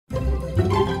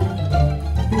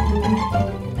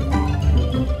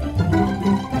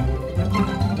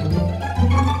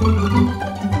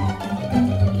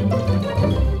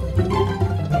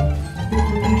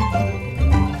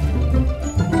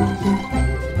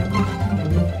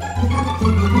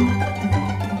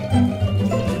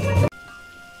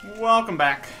welcome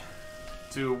back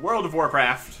to World of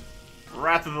Warcraft,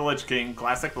 Wrath of the Lich King,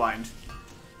 Classic Blind.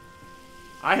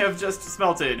 I have just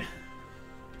smelted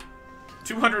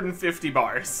 250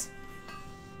 bars.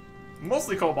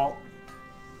 Mostly cobalt,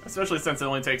 especially since it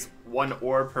only takes 1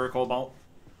 ore per cobalt,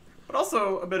 but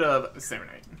also a bit of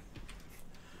Saronite.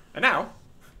 And now,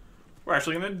 we're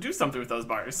actually going to do something with those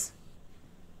bars.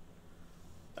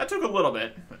 That took a little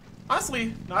bit, but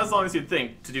honestly, not as long as you'd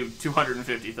think to do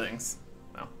 250 things.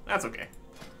 No, that's okay.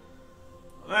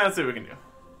 Let's see what we can do.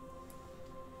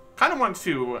 Kind of want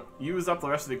to use up the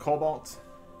rest of the cobalt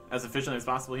as efficiently as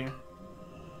possible here.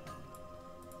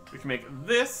 We can make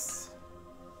this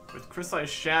with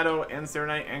crystallized shadow and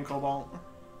Saronite and cobalt.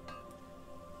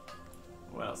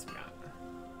 What else we got?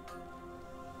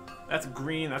 That's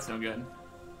green, that's no good.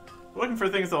 We're looking for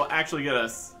things that will actually get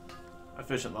us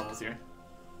efficient levels here.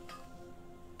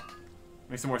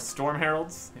 Make some more Storm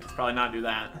Heralds. Let's probably not do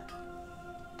that.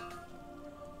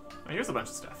 Oh, here's a bunch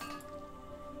of stuff.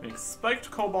 Make spiked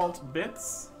cobalt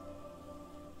bits.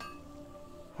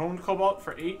 Honed cobalt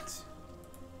for 8.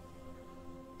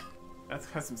 That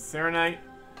has some Saronite.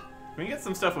 We can get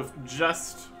some stuff with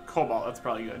just cobalt. That's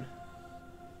probably good.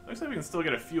 Looks like we can still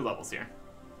get a few levels here.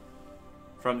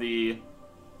 From the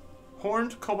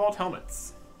horned cobalt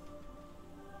helmets.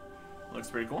 Looks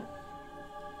pretty cool.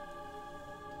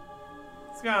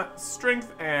 It's got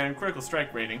strength and critical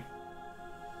strike rating,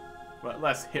 but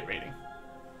less hit rating.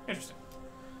 Interesting.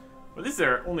 But these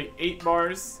are only 8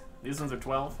 bars. These ones are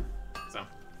 12. So.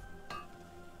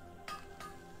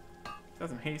 Got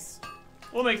some haste.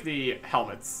 We'll make the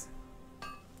helmets.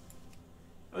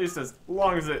 At least as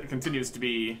long as it continues to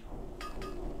be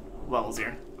levels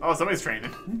here. Oh, somebody's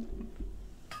training.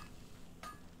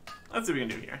 Let's see what we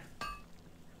can do here.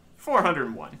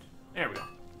 401. There we go.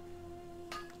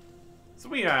 So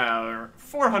we are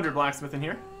 400 blacksmith in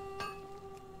here.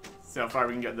 See how far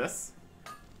we can get this.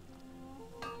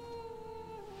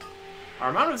 Our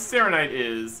amount of Saronite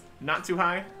is not too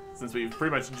high, since we've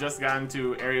pretty much just gotten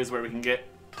to areas where we can get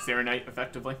Saronite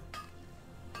effectively.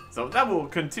 So that will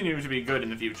continue to be good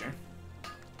in the future.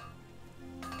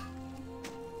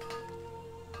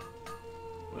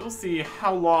 We'll see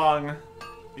how long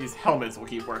these helmets will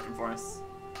keep working for us.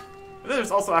 But then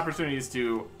there's also opportunities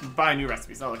to buy new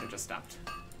recipes. Oh, look, it just stopped.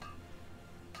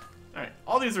 Alright,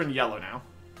 all these are in yellow now.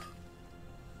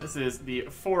 This is the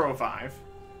 405.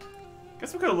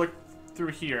 Guess we could have looked through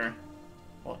here.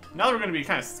 Well, now that we're going to be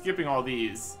kind of skipping all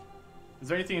these, is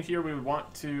there anything in here we would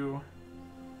want to...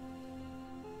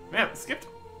 Man, it skipped.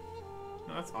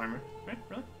 No, that's armor. Right?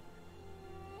 Really?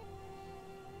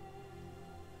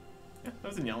 Yeah, that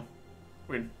was in yellow.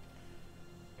 Weird.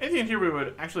 Anything in here we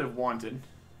would actually have wanted.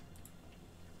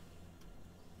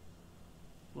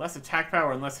 Less attack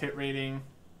power and less hit rating.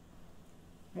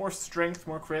 More strength,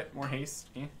 more crit, more haste.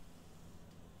 Eh.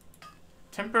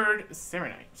 Tempered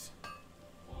Saronite.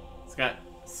 It's got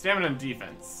stamina and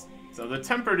defense. So the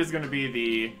tempered is going to be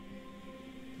the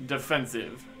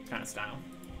defensive kind of style.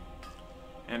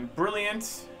 And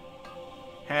brilliant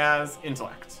has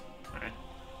intellect. Alright.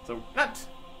 So not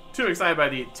too excited by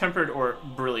the tempered or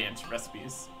brilliant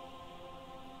recipes.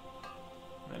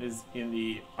 That is in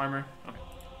the armor. Okay.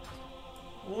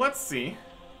 Let's see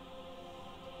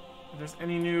if there's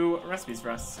any new recipes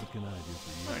for us. What can I do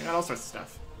for Oh, you? I got all sorts of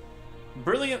stuff.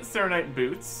 Brilliant Saronite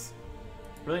boots.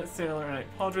 Brilliant Saronite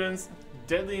pauldrons.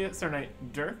 Deadly Saronite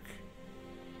dirk.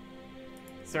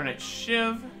 Saronite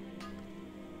shiv.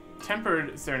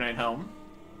 Tempered Saronite helm.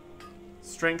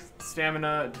 Strength,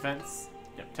 stamina, defense.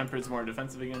 Yep, tempered's more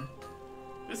defensive again.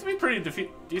 This would be pretty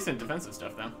decent defensive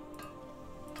stuff, though.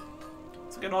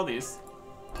 Let's get all these.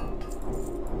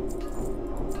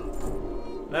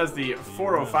 That is the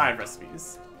 405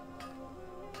 recipes.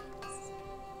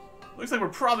 Looks like we're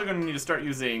probably going to need to start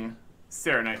using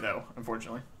Saronite, though,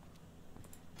 unfortunately.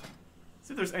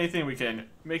 See if there's anything we can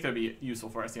make that be useful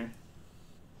for us here.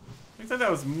 Looks like that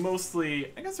was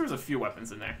mostly... I guess there was a few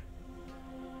weapons in there.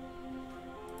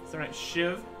 Saronite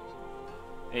shiv.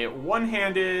 A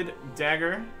one-handed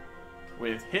dagger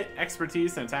with hit,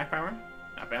 expertise, and attack power.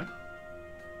 Not bad.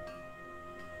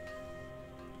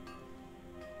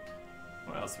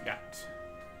 What else we got?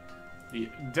 The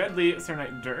deadly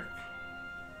Saronite dirk.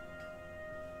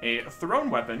 A thrown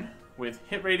weapon with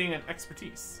hit rating and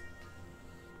expertise.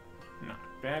 Not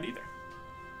bad either.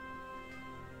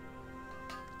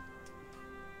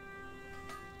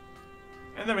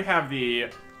 And then we have the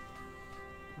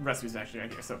recipes actually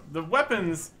right here. So the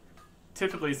weapons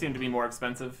typically seem to be more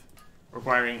expensive,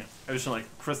 requiring additional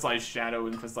like crystallized shadow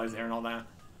and crystallized air and all that.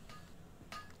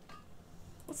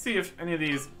 Let's see if any of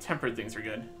these tempered things are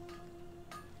good.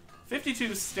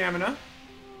 52 stamina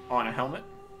on a helmet.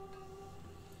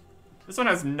 This one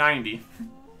has 90.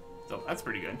 So that's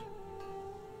pretty good.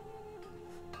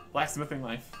 Blacksmithing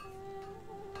life.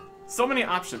 So many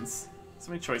options. So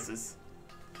many choices.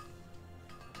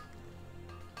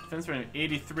 Defense rating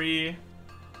 83.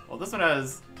 Well, this one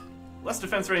has less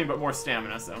defense rating but more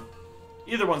stamina, so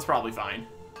either one's probably fine.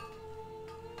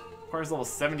 Requires level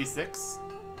 76.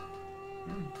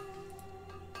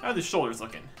 How are the shoulders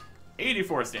looking?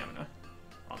 84 stamina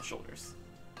on the shoulders.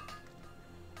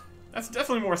 That's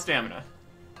definitely more stamina.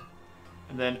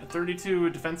 And then 32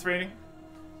 defense rating.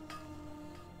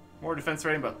 More defense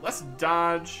rating, but less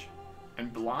dodge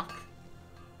and block.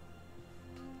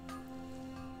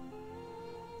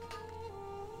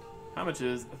 How much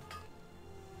is...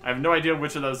 I have no idea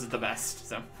which of those is the best,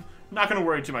 so I'm not going to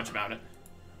worry too much about it.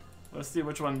 Let's see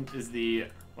which one is the...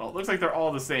 Well, it looks like they're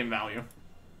all the same value.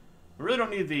 We really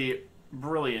don't need the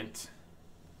brilliant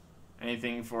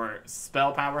anything for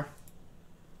spell power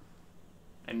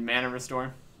and mana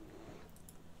restore.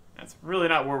 That's really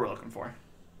not what we're looking for.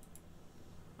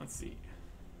 Let's see.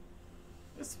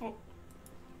 This will...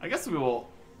 I guess we will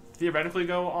theoretically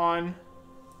go on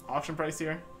auction price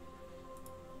here.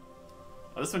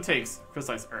 Oh, this one takes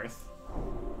crystallized earth.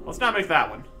 Let's not make that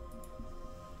one.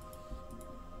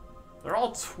 They're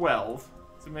all 12.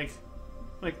 So we make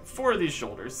 4 of these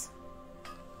shoulders.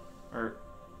 Or,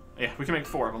 yeah, we can make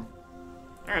 4 of them.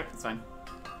 Alright, that's fine.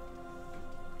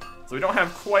 So we don't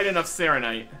have quite enough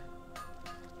Saronite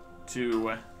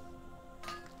to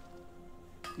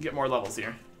get more levels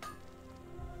here.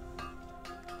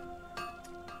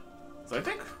 So I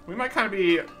think we might kind of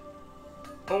be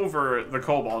over the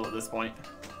cobalt at this point.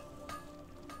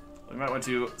 We might want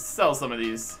to sell some of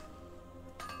these.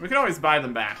 We can always buy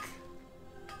them back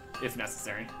if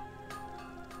necessary.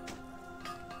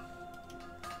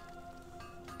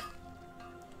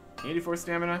 $84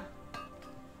 stamina.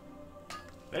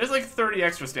 That is like 30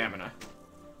 extra stamina.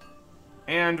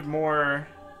 And more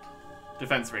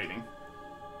defense rating.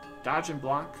 Dodge and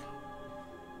block.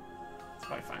 It's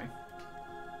probably fine.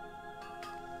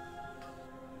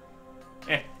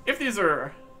 If these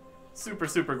are super,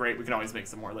 super great, we can always make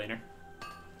some more later.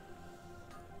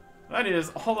 That is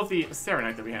all of the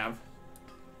Saronite that we have.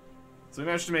 So we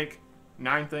managed to make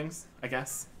 9 things, I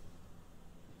guess.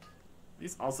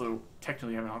 These also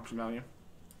technically have an auction value.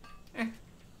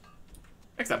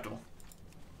 Acceptable.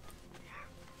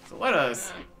 So let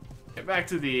us get back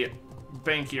to the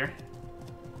bank here.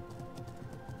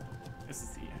 This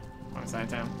is the wrong side of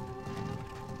town.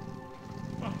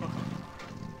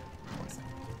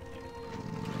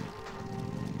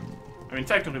 I mean,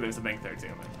 technically there's a bank there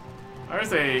too, but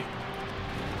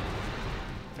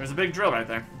there's a big drill right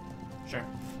there. Sure.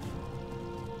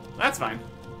 That's fine.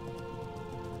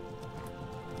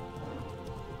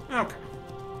 Okay.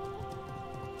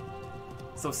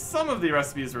 So some of the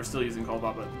recipes were still using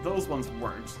cobalt, but those ones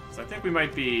weren't. So I think we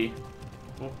might be...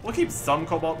 We'll keep some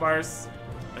cobalt bars.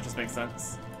 That just makes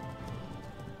sense.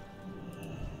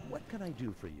 What can I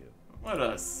do for you? Let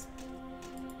us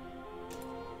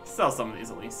sell some of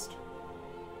these at least.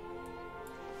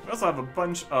 We also have a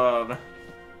bunch of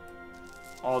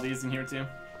all these in here too.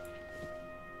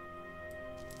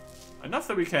 Enough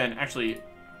that we can actually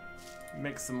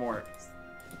make some more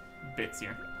bits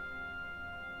here.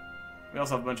 We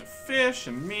also have a bunch of fish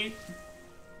and meat.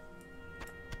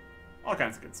 All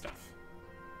kinds of good stuff.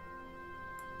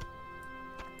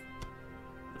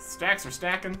 The stacks are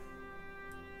stacking.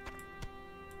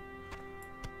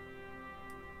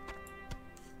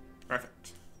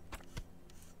 Perfect.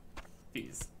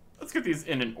 These. Let's get these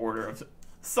in an order of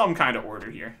some kind of order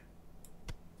here.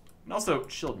 And also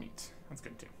chilled meat. That's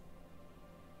good too.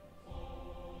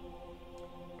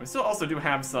 We still also do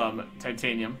have some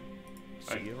titanium.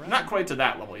 But not quite to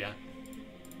that level yet.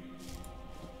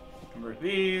 Convert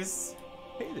these.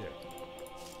 Hey there.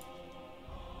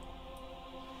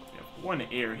 We have 1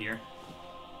 air here.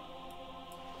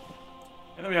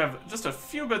 And then we have just a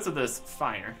few bits of this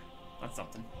fire. That's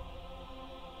something.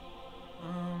 I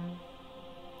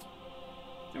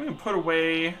think we can put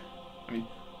away... I mean,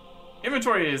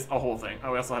 inventory is a whole thing.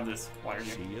 Oh, we also have this wire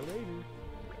here. See you later.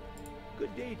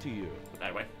 Good day to you. Put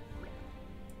that away.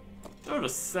 So to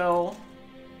sell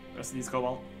the rest of these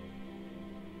cobalt.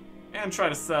 And try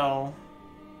to sell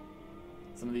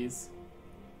some of these.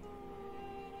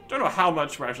 Don't know how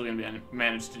much we're actually going to be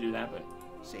manage to do that, but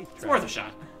it's worth a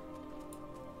shot.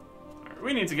 Right,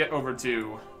 we need to get over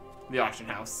to the auction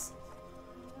house.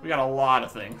 We got a lot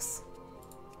of things.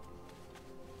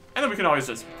 And then we can always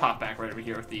just pop back right over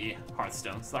here with the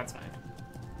Hearthstone, so that's fine.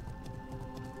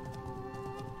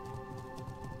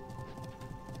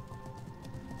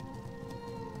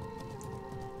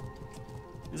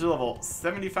 Energy level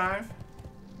 75.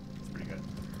 That's pretty good.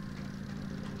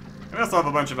 And we also have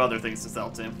a bunch of other things to sell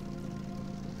too.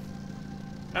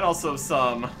 And also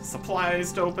some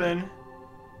supplies to open.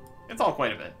 It's all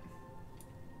quite a bit.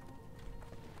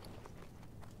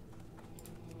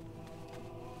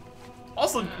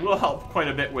 Also will help quite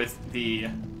a bit with the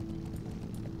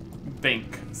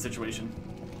bank situation.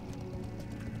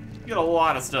 You get a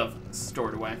lot of stuff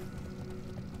stored away.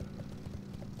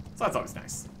 So that's always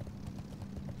nice.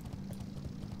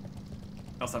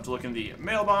 Also have to look in the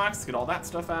mailbox, get all that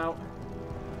stuff out.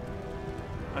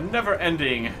 A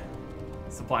never-ending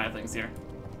supply of things here.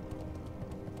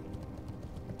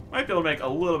 Might be able to make a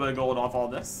little bit of gold off all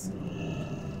this.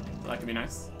 So that could be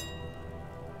nice.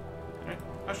 Alright,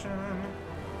 question.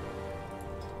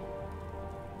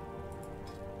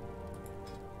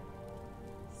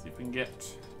 See if we can get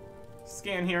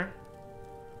scan here.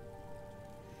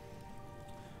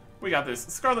 We got this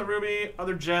Scarlet Ruby,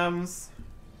 other gems,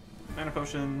 mana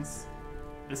potions,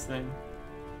 this thing.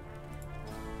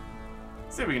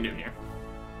 Let's see what we can do here.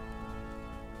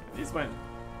 These went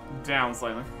down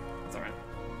slightly. That's alright.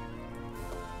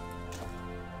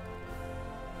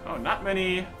 Oh, not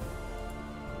many.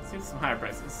 Let's see some higher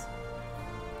prices.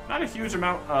 Not a huge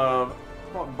amount of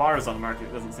bars on the market,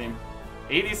 it doesn't seem.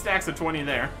 80 stacks of 20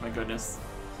 there, my goodness.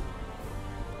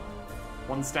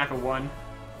 One stack of 1.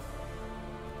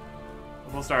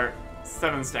 We'll start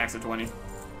 7 stacks of 20.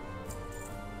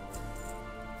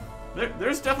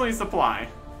 There's definitely a supply.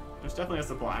 There's definitely a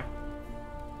supply.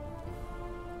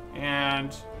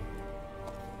 And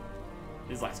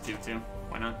these last two too.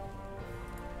 Why not?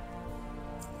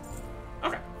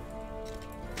 Okay.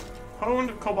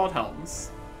 Honed Cobalt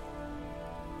Helms.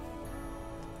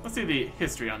 Let's see the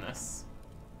history on this.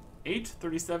 8,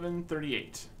 37,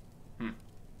 38.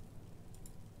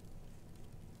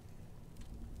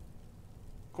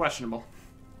 Questionable.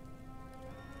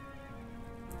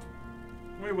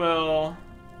 We will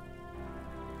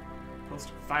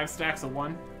post 5 stacks of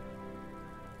 1.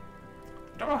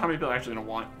 I don't know how many people are actually going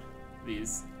to want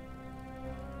these.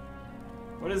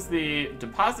 What is the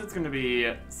deposit's going to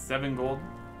be? 7 gold.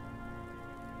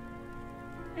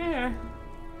 Yeah.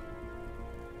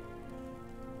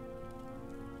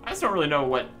 I just don't really know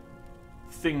what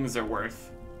things are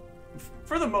worth.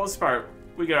 For the most part,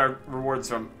 we get our rewards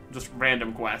from just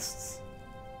random quests.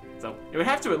 So it would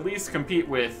have to at least compete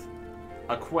with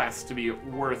a quest to be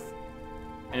worth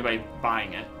anybody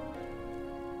buying it.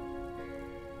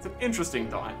 It's an interesting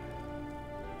thought.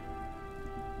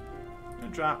 I'm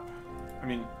gonna drop... I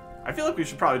mean, I feel like we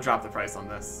should probably drop the price on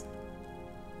this.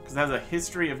 Because it has a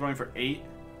history of going for 8,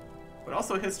 but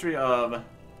also a history of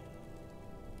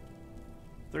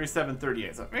 37,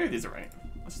 38. So maybe these are right.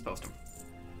 Let's just post them.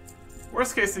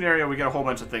 Worst case scenario, we get a whole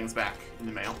bunch of things back in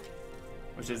the mail,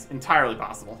 which is entirely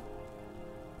possible.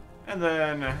 And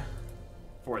then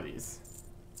 4 of these.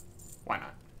 Why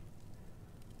not?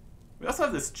 We also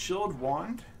have this Chilled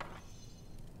Wand,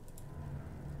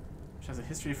 which has a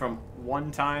history from 1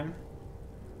 time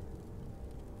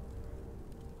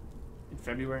in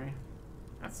February.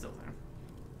 That's still there.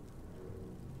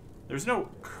 There's no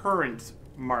current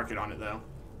market on it, though.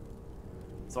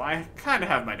 So I kind of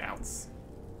have my doubts.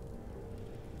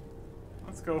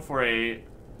 Let's go for a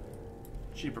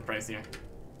cheaper price here.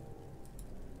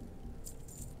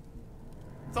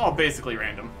 It's all basically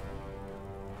random.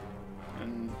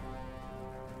 And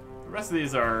the rest of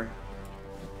these are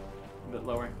a bit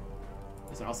lower.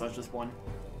 This one also has just 1.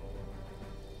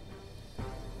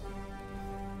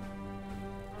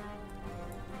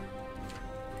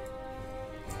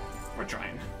 We're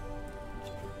trying.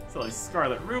 So like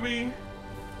Scarlet Ruby.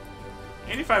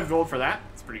 85 gold for that.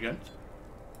 It's pretty good.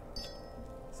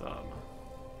 Some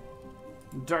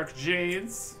Dark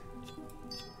Jades.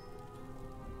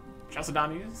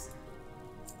 Chalcedonies.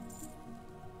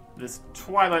 This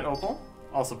Twilight Opal.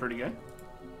 Also pretty good.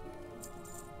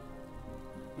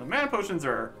 The mana potions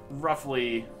are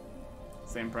roughly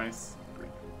same price.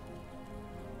 Great.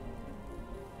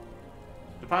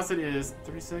 Deposit is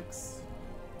 36.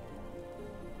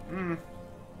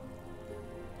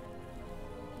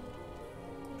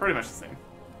 Pretty much the same.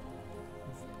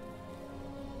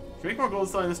 Can we make more gold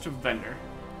selling this to a vendor?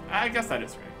 I guess that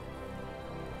is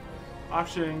right.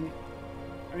 Auction,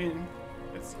 I mean,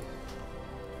 it's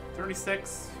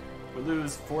 36. We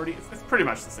lose 40. It's pretty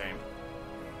much the same.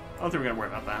 I don't think we're gonna worry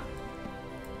about that.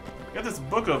 We got this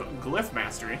book of Glyph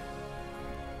Mastery.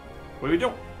 Well, we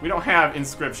don't have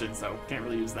inscription, so can't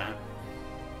really use that.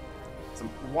 Some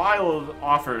wild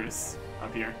offers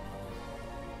up here.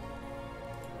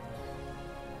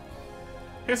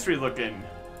 History looking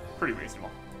pretty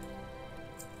reasonable.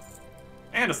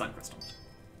 And a Sun Crystal.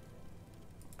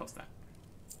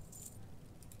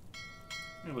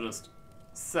 We'll just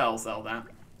sell that.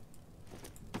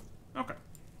 Okay.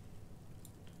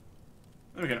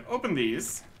 Then we can open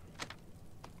these.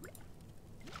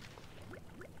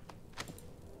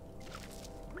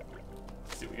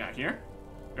 Let's see what we got here.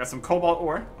 We got some cobalt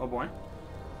ore. Oh boy.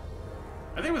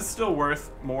 I think it was still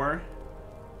worth more.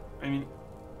 I mean,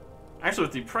 actually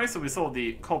with the price that we sold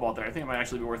the cobalt there, I think it might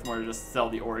actually be worth more to just sell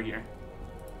the ore here.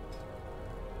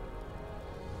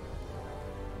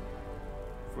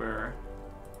 For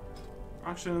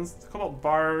auctions, cobalt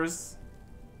bars.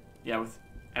 Yeah,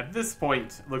 at this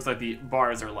point, it looks like the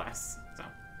bars are less. So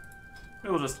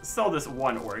we'll just sell this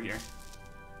one ore here.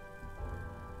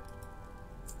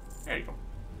 There you go.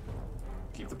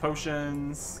 Keep the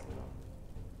potions.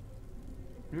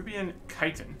 Nubian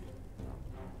chitin.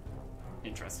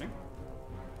 Interesting.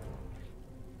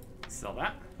 Sell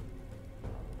that.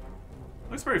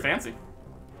 Looks pretty fancy.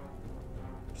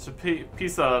 Just a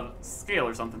piece of scale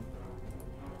or something.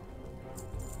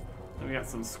 Then we got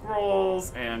some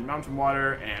scrolls and mountain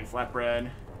water and flatbread.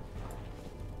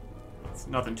 It's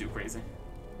nothing too crazy.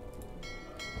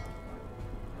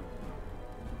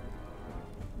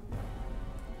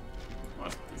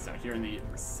 What is that here in the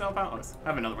sell pile? Oh, I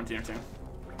have another one here too.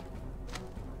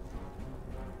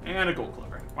 And a gold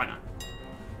clover. Why not?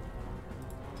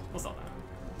 We'll sell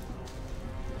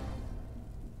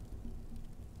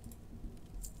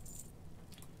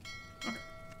that. Okay.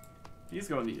 These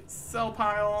go in the sell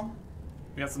pile.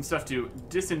 We got some stuff to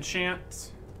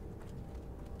disenchant.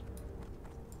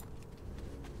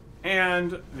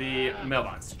 And the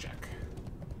mailbox to check.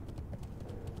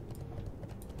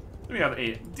 We have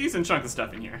a decent chunk of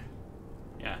stuff in here.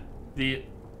 Yeah. The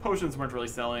potions weren't really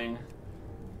selling.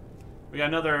 We got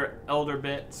another elder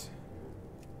bit.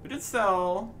 We did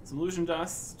sell some illusion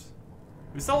dust.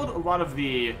 We sold a lot of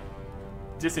the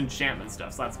disenchantment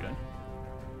stuff, so that's good.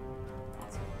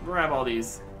 Let's grab all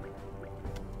these.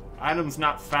 Items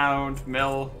not found,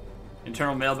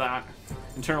 internal mail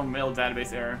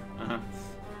database error.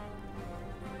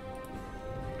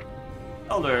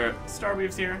 Elder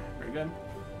Starweaves here, very good.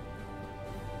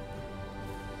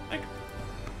 Thank you.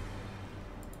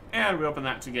 And we open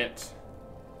that to get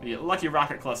the Lucky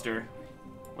Rocket Cluster,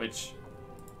 which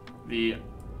the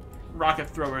rocket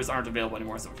throwers aren't available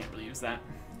anymore, so we can't really use that.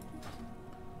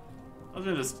 I was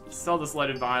gonna just sell this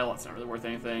lighted vial, it's not really worth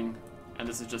anything, and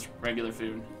this is just regular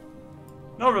food.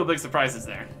 No real big surprises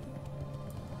there.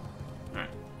 Alright.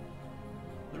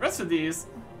 The rest of these,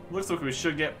 looks like we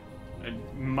should get a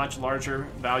much larger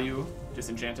value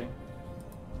disenchanting.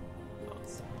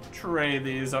 Let's trade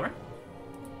these over.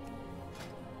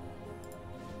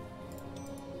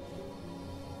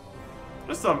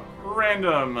 Just some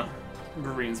random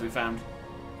greens we found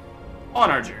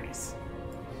on our journeys.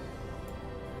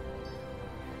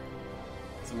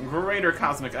 Some greater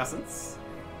cosmic essence.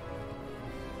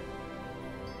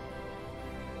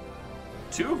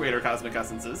 2 greater cosmic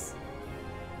essences.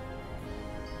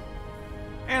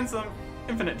 And some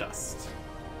infinite dust.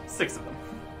 6 of them.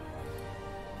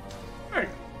 Very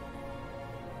good.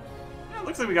 Yeah, it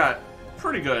looks like we got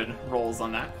pretty good rolls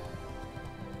on that.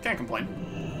 Can't complain.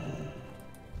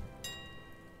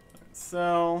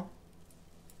 So,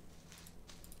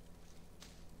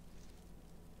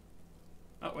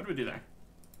 oh, what did we do there?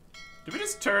 Did we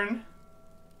just turn?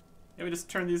 Yeah, we just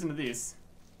turned these into these.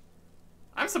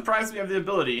 I'm surprised we have the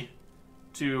ability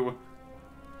to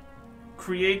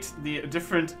create the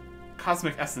different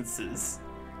cosmic essences.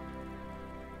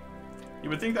 You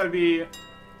would think that would be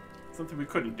something we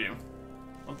couldn't do.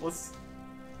 Let's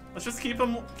just keep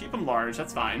them large.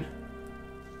 That's fine.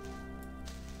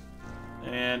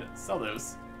 And sell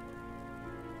those.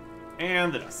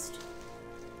 And the dust.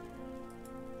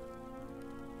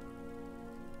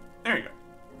 There you go.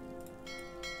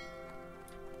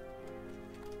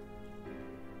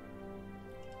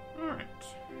 Alright.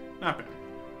 Not bad.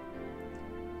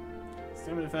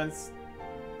 Stamina defense.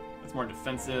 That's more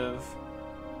defensive.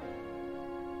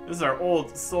 This is our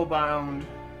old soulbound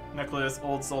necklace,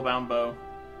 old soulbound bow.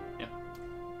 Yeah.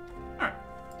 Alright.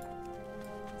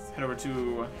 Let's head over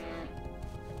to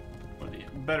one of the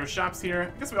better shops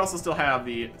here. I guess we also still have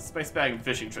the spice bag and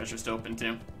fishing treasures to open too.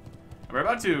 And we're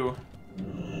about to...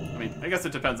 I mean, I guess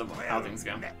it depends on how things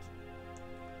go.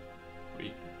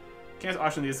 We can't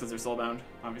auction these because they're soulbound,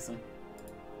 obviously.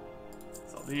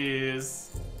 Sell these.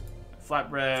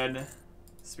 Flatbread.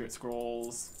 Spirit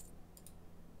scrolls.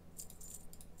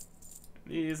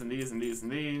 And these, and these, and these,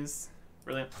 and these.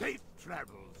 Brilliant. Safe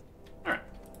travels. Alright.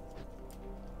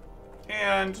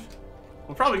 And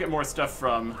we'll probably get more stuff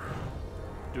from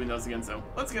doing those again, so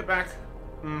let's get back.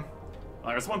 Well,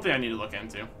 there's one thing I need to look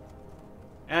into.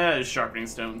 And that is sharpening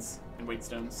stones and weight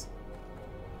stones.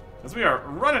 Because we are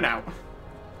running out.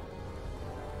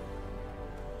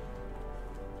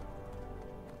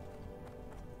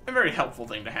 A very helpful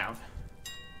thing to have.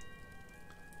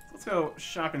 So let's go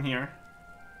shopping here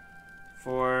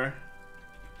for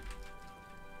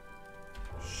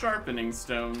sharpening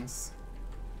stones.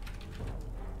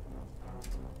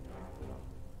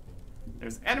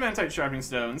 There's adamantite sharpening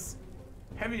stones,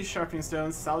 heavy sharpening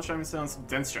stones, solid sharpening stones,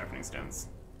 dense sharpening stones.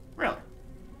 Really?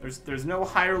 There's no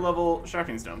higher level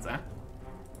sharpening stones, eh?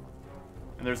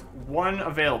 And there's one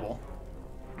available.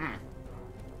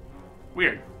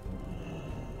 Weird.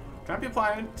 Cannot be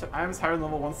applied to items higher than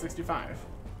level 165.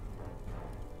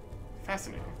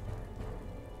 Fascinating.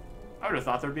 I would have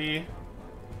thought there'd be...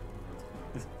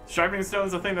 Is sharpening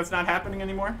stones a thing that's not happening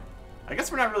anymore? I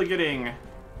guess we're not really getting... I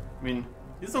mean,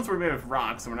 these stones were made of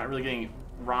rocks, and we're not really getting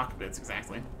rock bits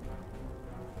exactly.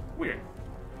 Weird.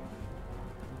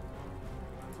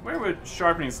 Where would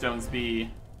sharpening stones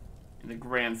be in the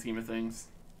grand scheme of things?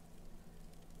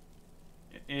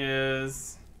 It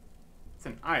is... It's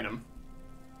an item.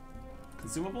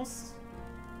 Consumables?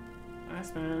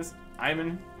 Spinners,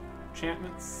 item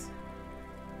enchantments.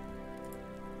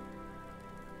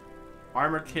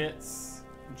 Armor kits,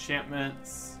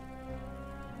 enchantments.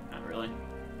 Not really.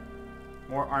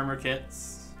 More armor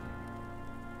kits.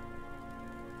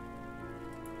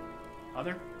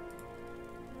 Other?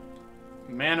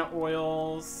 Mana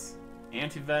oils,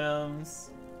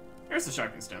 antivenoms. Here's the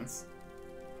sharpening stones.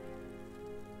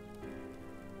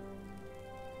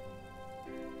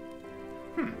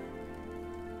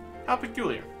 How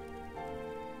peculiar.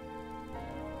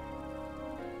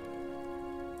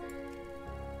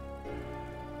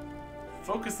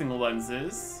 Focusing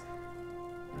lenses.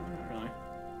 Not really.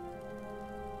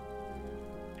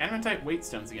 Adamantite weight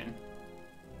stones again.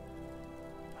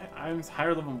 Items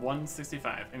higher level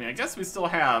 165. I mean, I guess we still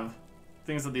have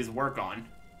things that these work on.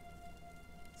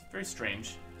 It's very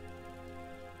strange.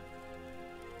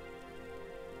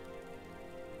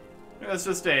 Maybe that's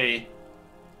just a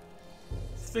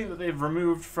thing that they've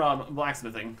removed from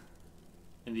blacksmithing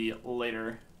in the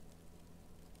later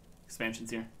expansions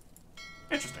here.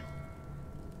 Interesting.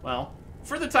 Well,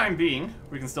 for the time being,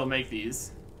 we can still make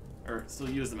these, or still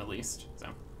use them at least. So,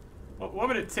 what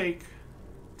would it take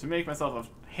to make myself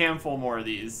a handful more of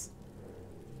these?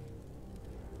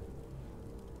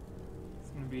 It's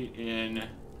gonna be in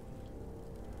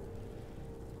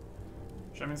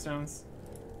sharpening stones,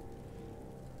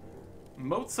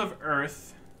 motes of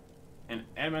earth, and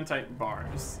adamantite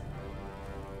bars.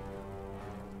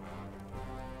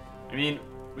 I mean,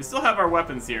 we still have our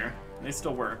weapons here, and they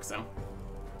still work, so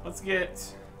let's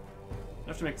get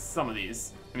enough to make some of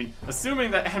these. I mean, assuming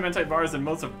that adamantite bars and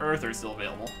motes of earth are still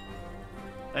available.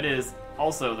 That is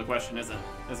also the question, isn't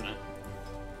it?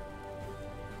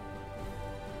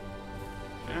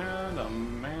 And a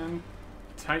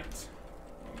mantite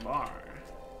bar.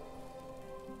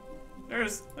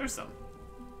 There's some.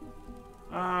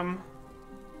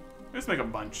 Let's make a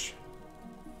bunch.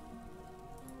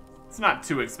 It's not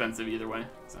too expensive either way,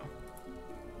 so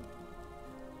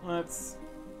let's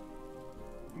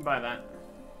buy that.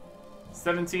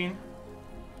 17.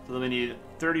 So then we need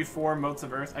 34 motes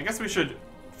of earth. I guess we should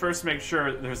first make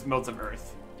sure there's motes of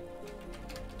earth.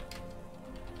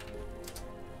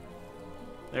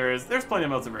 There's plenty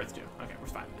of motes of earth too. Okay, we're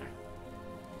fine there.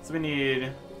 So we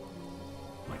need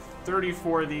like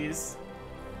 34 of these.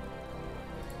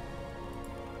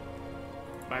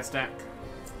 Buy a stack.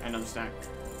 Another stack.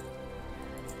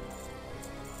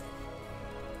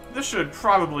 This should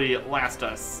probably last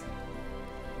us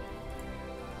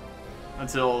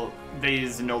until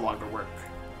these no longer work.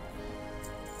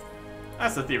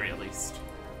 That's the theory, at least.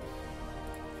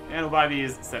 And we'll buy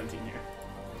these 17 here.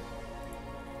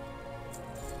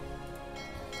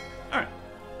 Alright.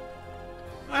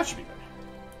 Well, that should be good.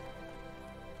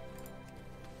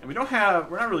 And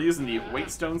we're not really using the weight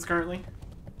stones currently,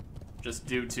 just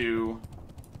due to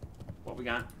what we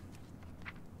got.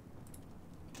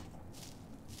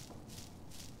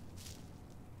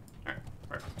 Alright,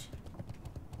 perfect.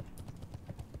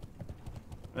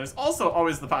 There's also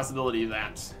always the possibility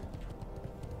that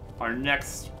our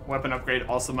next weapon upgrade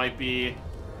also might be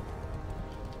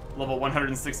level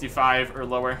 165 or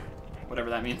lower, whatever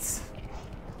that means.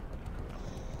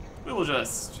 We will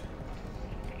just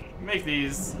make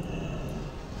these.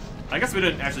 I guess we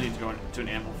didn't actually need to go to an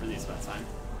anvil for these, but that's fine.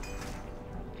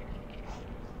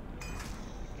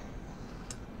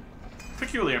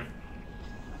 Peculiar.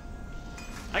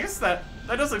 I guess that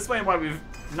does explain why we've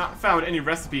not found any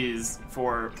recipes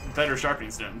for better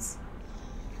sharpening stones.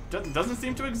 Doesn't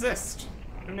seem to exist.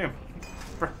 Who knew?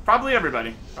 Probably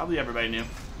everybody. Probably everybody knew.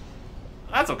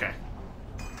 That's okay.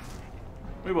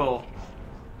 We will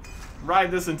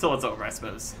ride this until it's over, I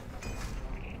suppose.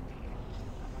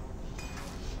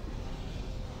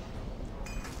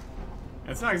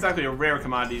 It's not exactly a rare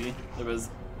commodity. There was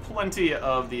plenty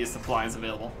of these supplies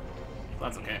available.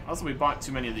 That's okay. Also, we bought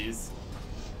too many of these.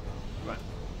 What?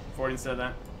 40 instead of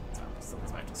that?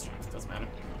 Something's my strength. Doesn't matter.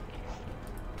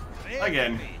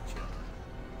 Again,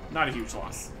 not a huge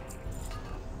loss.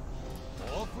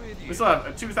 We still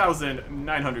have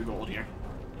 2,900 gold here.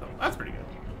 So that's pretty good.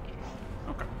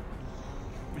 Okay.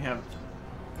 We have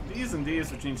these and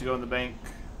these, which need to go in the bank.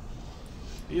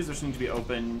 These which need to be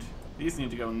opened. These need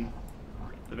to go in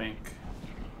the bank.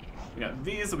 We got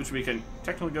these, which we can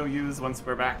technically go use once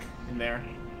we're back in there.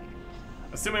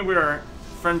 Assuming we are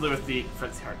friendly with the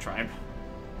Fritzy Heart tribe.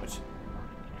 Which,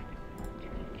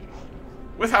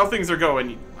 with how things are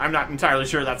going, I'm not entirely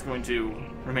sure that's going to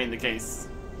remain the case.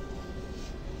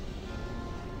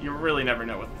 You really never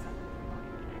know with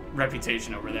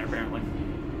reputation over there, apparently.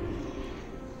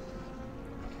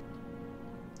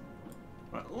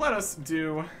 But let us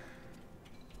do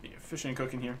the fishing and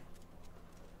cooking here.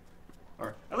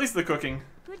 Or at least the cooking.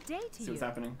 Good day to you. See what's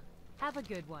happening. Have a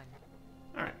good one.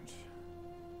 Alright.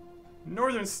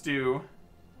 Northern stew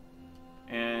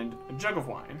and a jug of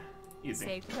wine. Easy.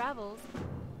 Safe travels.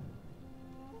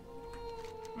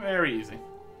 Very easy.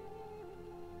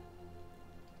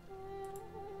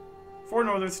 4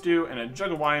 northern stew and a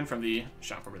jug of wine from the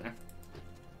shop over there.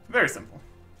 Very simple.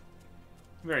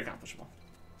 Very accomplishable.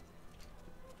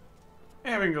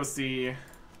 And we can go see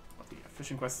what the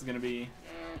fishing quest is going to be.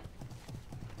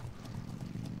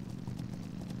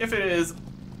 If it is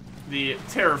the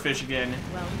terror fish again,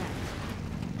 Well met.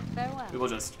 Farewell. we will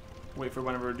just wait for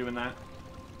whenever we're doing that.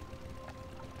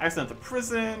 Accident at the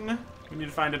prison. We need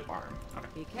to find an arm. Okay.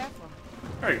 Be careful.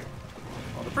 There you go.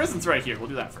 Well, the prison's right here. We'll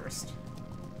do that first.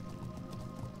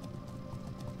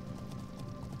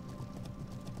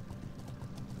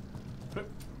 Boop.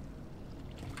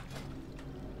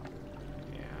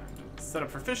 And set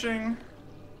up for fishing.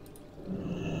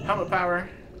 Helmet power.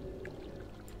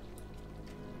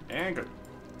 And good.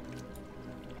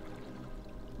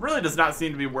 Really does not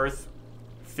seem to be worth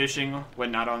fishing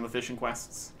when not on the fishing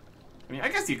quests. I mean, I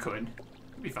guess you could.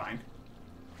 It'd be fine.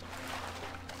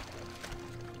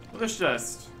 Well, this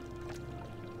just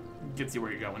gets you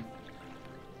where you're going.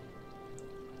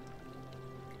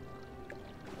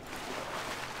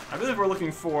 I believe we're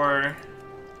looking for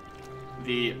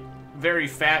the very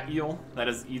fat eel that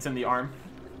has eaten the arm.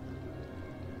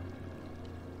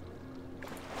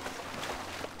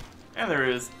 And there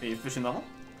is a fishing level.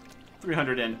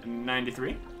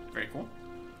 393. Very cool.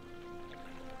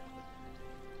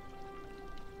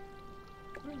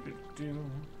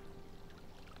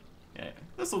 Yeah,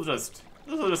 this will just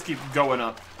keep going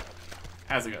up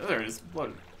as it goes. There it is.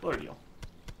 Bloated eel.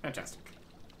 Fantastic.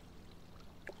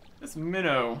 This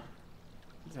minnow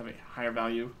does have a higher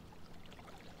value.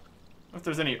 If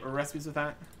there's any recipes with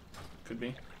that, could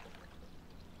be.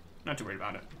 Not too worried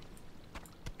about it.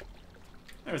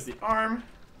 There's the arm.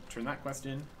 Turn that quest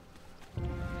in.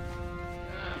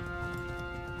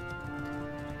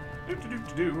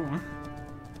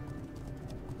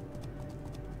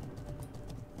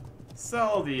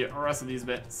 Sell the rest of these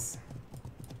bits.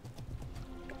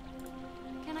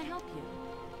 Can I help you?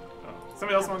 Oh,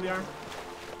 somebody else want the arm?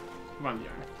 Come on, the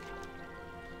arm.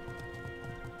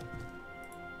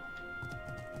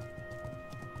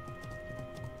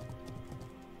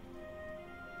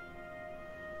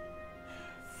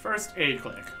 First aid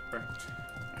clinic. Perfect.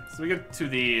 Right, so we get to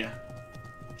the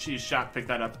cheese shop, pick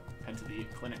that up, head to the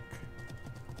clinic.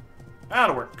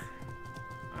 That'll work.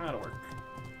 That'll work.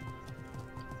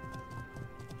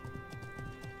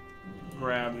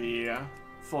 Grab the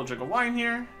full jug of wine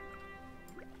here.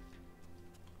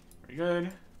 Very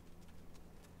good.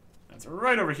 That's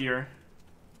right over here.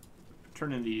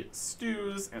 Turn in the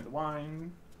stews and the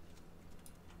wine.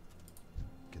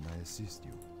 Can I assist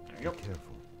you? There you go. Be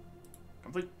careful.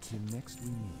 Complete. The next we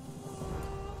need.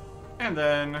 And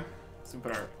then, so we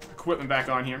put our equipment back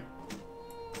on here.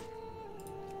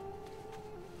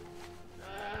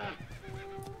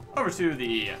 Over to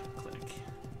the clinic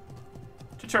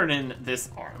to turn in this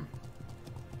arm.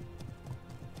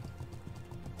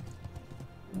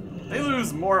 They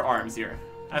lose more arms here,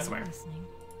 I swear. Listening.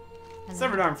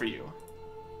 Severed arm for you.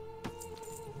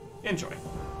 Enjoy.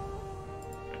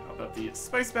 Right, open up the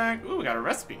spice bag. Ooh, we got a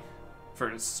recipe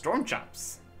for storm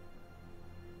chops.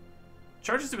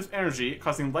 Charges with energy,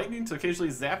 causing lightning to occasionally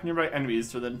zap nearby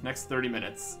enemies for the next 30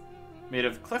 minutes. Made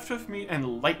of cleft hoof meat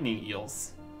and lightning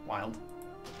eels. Wild.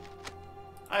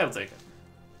 I'll take it.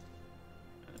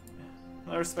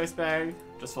 Another spice bag,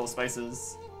 just full of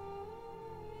spices.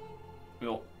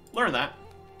 we'll learn that.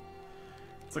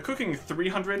 It's a cooking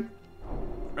 300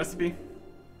 recipe.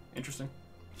 Interesting.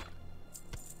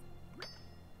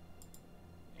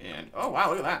 And, oh wow,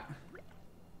 look at that.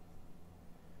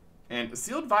 And a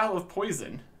sealed vial of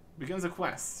poison begins a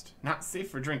quest. Not safe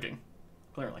for drinking,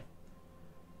 clearly.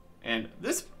 And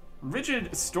this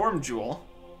rigid storm jewel,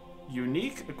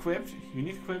 unique equipped,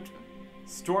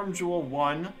 storm jewel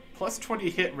 1, plus 20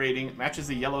 hit rating, matches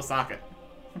a yellow socket.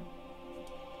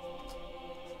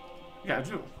 Yeah,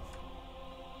 do.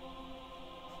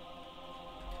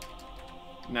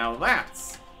 Now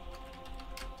that's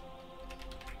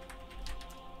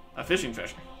a fishing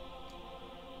fish.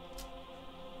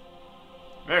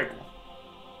 Very cool.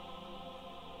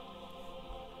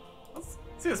 Let's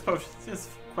see this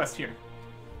quest here.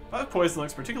 If poison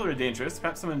looks particularly dangerous,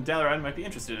 perhaps someone in Dalaran might be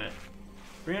interested in it.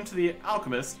 Bring him to the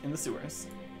alchemist in the sewers.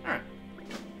 Alright.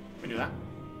 We do that.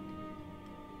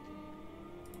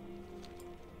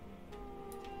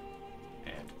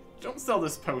 And don't sell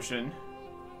this potion.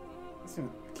 Let's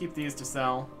keep these to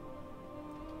sell.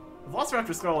 The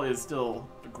Velociraptor skull is still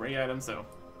a gray item, so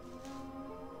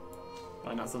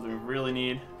probably not something we really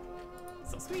need.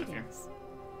 Sell some stuff here.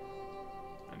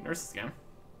 A nurse's scan.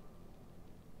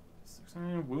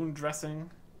 Wound dressing.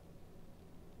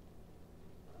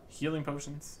 Healing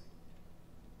potions.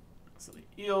 So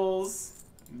the eels.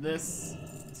 This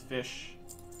is fish.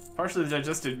 Partially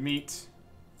digested meat.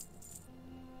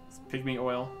 It's pigmy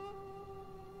oil.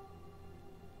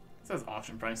 It says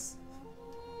auction price.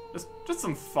 Just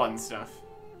some fun stuff.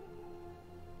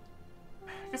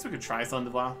 I guess we could try some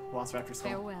of the Velociraptor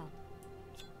skull. Farewell.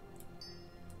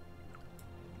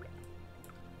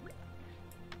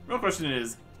 Real question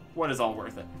is, what is all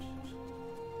worth it?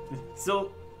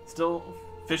 Still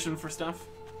fishing for stuff?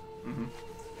 Mm-hmm.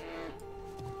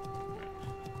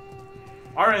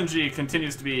 RNG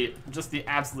continues to be just the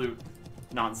absolute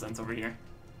nonsense over here.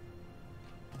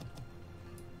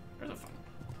 There's a fun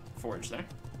forage there.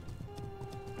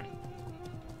 Right.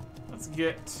 Let's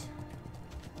get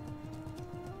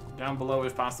down below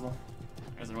if possible.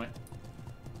 There's a way.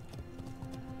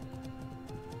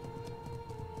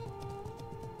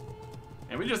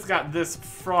 And we just got this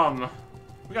from...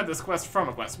 We got this quest from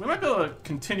a quest. We might be able to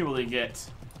continually get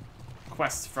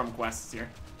quests from quests here.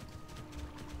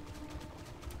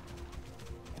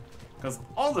 Because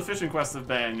all the fishing quests have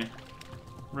been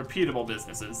repeatable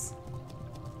businesses.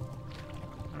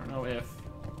 I don't know if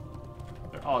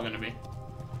they're all going to be.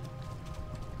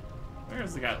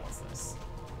 Where's the guy that wants this?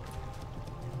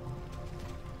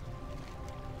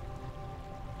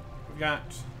 We've got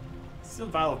sealed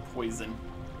vial of poison.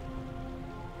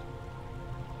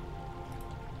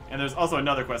 And there's also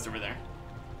another quest over there.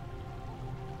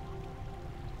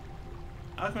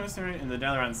 Anachronist in the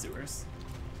Dalaran sewers.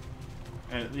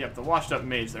 And yep, the washed up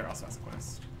mage there also has a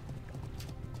quest.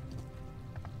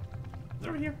 Is it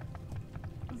over here?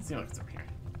 Doesn't seem like it's over here.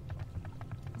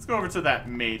 Let's go over to that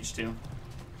mage too.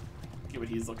 Get what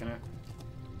he's looking at.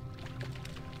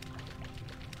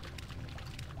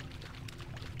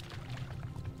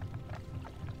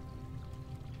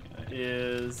 That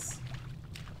is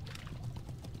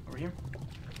over here.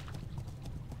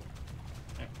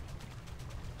 Okay.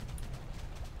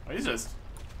 Oh, he's just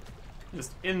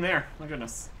in there. My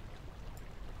goodness.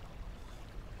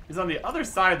 He's on the other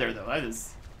side there, though. That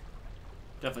is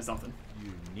definitely something.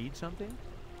 You need something?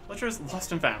 Lecture's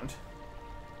lost and found.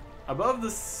 Above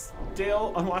the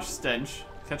stale, unwashed stench,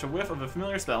 catch a whiff of a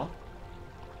familiar smell.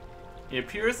 It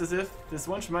appears as if this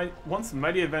once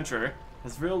mighty adventurer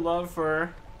has real love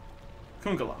for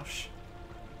Kungalosh.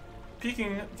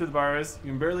 Peeking through the bars,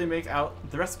 you can barely make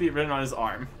out the recipe written on his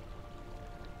arm.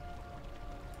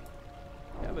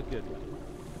 Have a good one.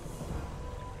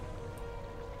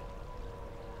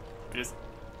 We just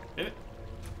hit it.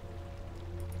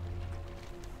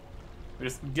 We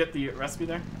just get the recipe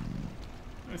there.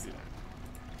 Let me see that.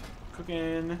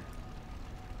 Cooking.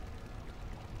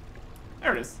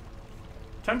 There it is.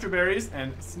 Tundra berries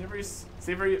and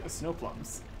savory snow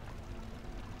plums.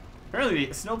 Apparently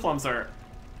the snow plums are,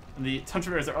 and the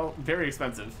tundra berries are all very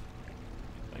expensive.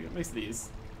 Like, what makes these?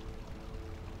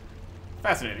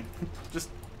 Fascinating.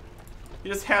 He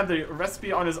just had the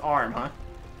recipe on his arm, huh?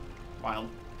 Wild.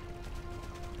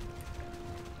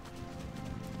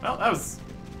 Well, that was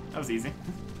easy.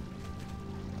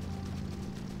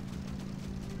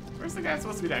 Where's the guy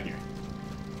supposed to be down here?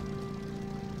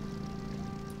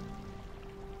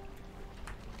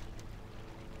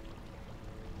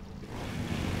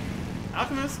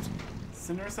 Alchemist,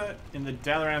 Sinersa in the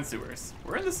Dalaran sewers.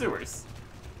 We're in the sewers.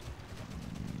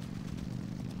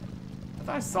 I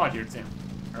thought I saw it here too,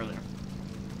 earlier.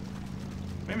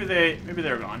 Maybe they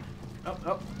were gone.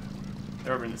 Oh.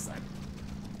 They're over on this side.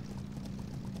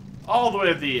 All the way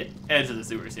at the edge of the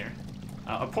sewers here.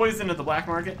 A poison at the black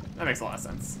market? That makes a lot of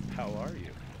sense. How are you?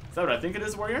 Is that what I think it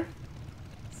is, warrior?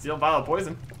 Steel vial of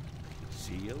poison.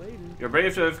 See you later. You're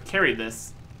brave to have carried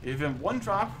this. If even one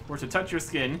drop were to touch your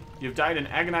skin, you've died an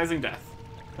agonizing death.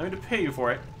 I'm going to pay you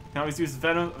for it. You can always use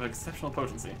venom of exceptional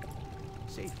potency.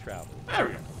 Safe travel. There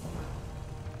we go.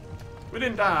 We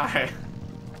didn't die.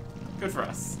 Good for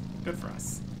us. Good for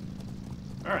us.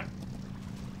 Alright.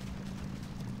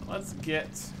 Let's get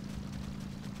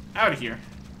out of here.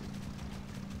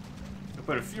 We'll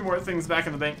put a few more things back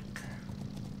in the bank.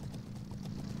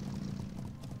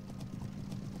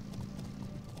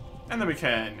 And then we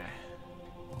can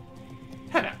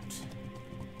head out.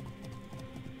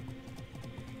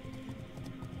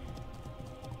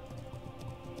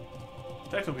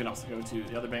 Technically, we can also go to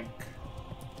the other bank.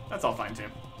 That's all fine, too.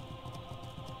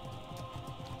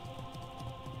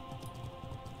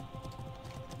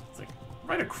 It's like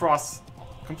right across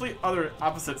complete other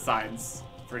opposite sides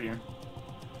for here.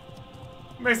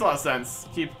 Makes a lot of sense.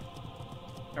 Keep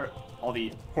all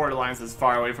the horde alliances as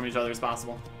far away from each other as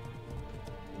possible.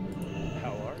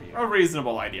 How are you? A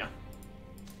reasonable idea.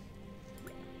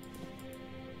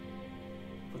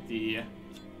 Put the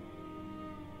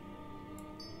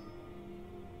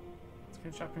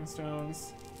shopping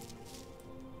stones.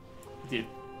 Put the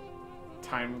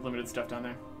time limited stuff down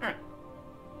there. Alright.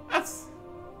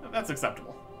 That's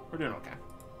acceptable. We're doing okay.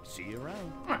 See you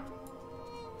around. Alright.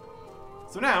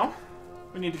 So now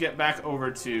we need to get back over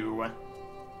to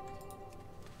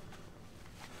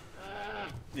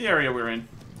the area we're in,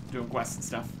 doing quests and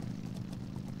stuff.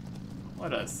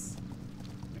 Let us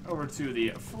get over to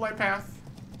the flight path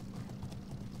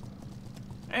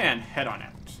and head on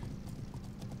out.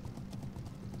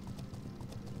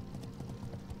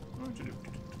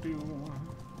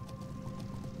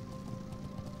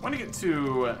 Want to get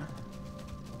to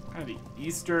kind of the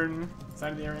eastern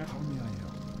side of the area. How may I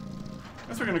help? I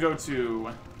guess we're gonna go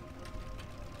to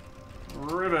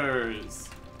Rivers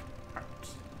Heart.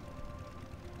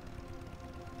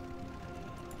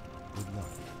 Good luck.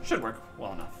 Should work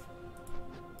well enough.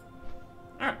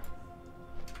 Alright.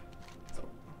 So,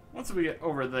 once we get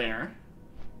over there,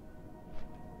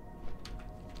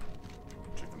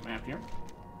 check the map here.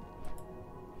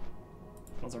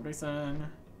 Sholazar Basin.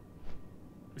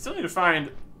 We still need to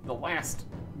find the last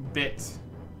bit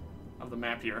of the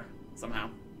map here, somehow.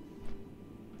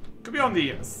 Could be on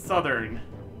the southern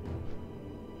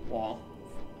wall.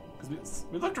 Because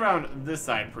we looked around this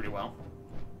side pretty well.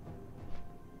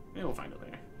 Maybe we'll find it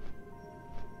later.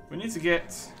 We need to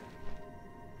get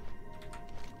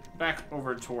back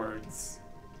over towards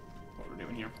what we're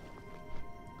doing here.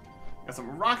 Got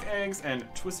some rock eggs and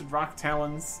twisted rock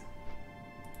talons.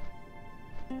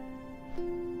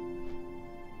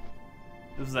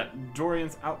 This is at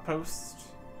Dorian's outpost.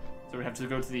 So we have to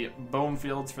go to the bone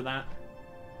fields for that.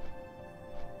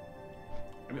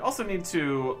 And we also need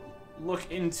to look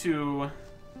into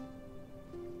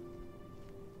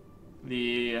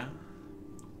the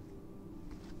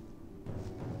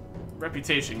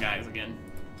reputation guys again.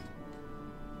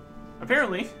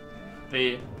 Apparently,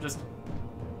 the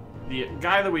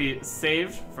guy that we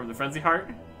saved from the Frenzy Heart,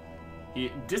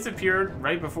 he disappeared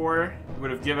right before he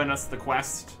would have given us the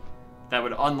quest that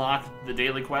would unlock the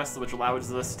daily quest, which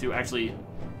allows us to actually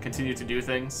continue to do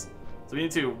things. So we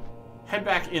need to head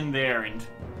back in there and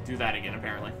do that again,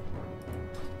 apparently.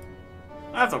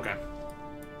 That's okay.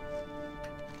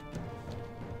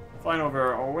 Flying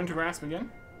over our winter grasp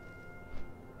again.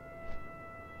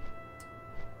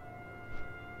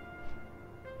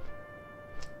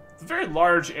 It's a very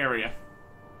large area,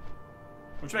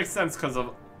 which makes sense because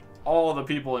of all the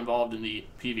people involved in the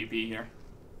PvP here.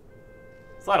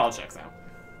 So that all checks out.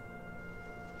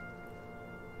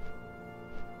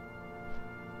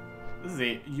 This is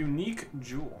a unique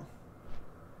jewel.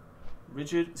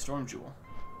 Rigid Storm Jewel.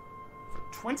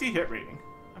 For 20 hit rating.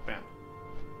 Not bad.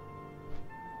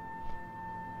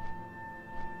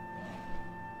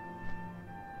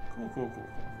 Cool.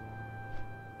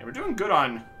 Yeah, we're doing good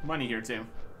on money here, too.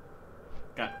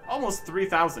 Got almost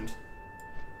 3,000.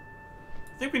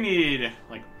 I think we need,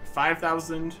 like,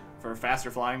 5,000 for faster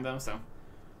flying, though, so...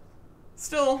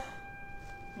 Still,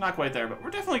 not quite there, but we're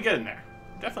definitely getting there.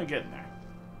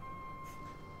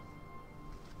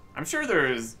 I'm sure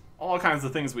there's all kinds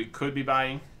of things we could be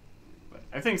buying, but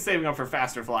I think saving up for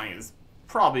faster flying is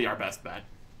probably our best bet.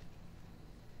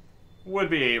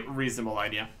 Would be a reasonable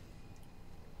idea.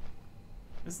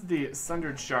 This is the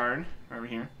Sundered Shard, right over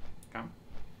here. Come.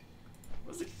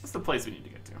 What's the place we need to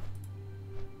get to?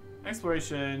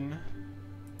 Exploration,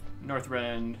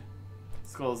 Northrend,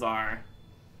 Sholazar,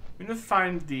 we need to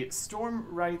find the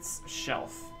Stormrite's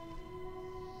Shelf.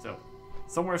 So,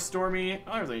 somewhere stormy.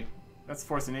 Oh, really? That's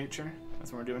Force of Nature.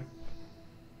 That's what we're doing.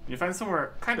 You find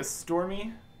somewhere kind of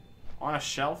stormy on a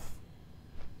shelf,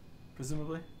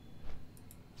 presumably.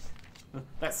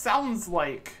 That sounds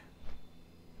like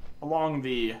along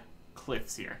the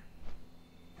cliffs here.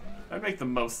 That'd make the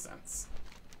most sense.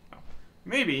 Oh,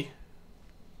 maybe.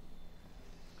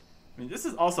 I mean, this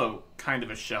is also kind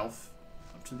of a shelf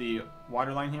up to the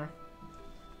waterline here.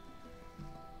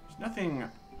 There's nothing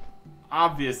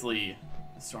obviously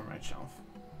a Stormrite shelf.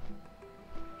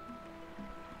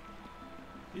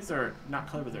 These are not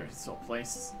clear, but they're still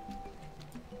placed.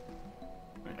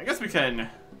 I guess we can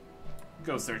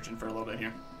go searching for a little bit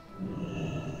here.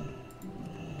 And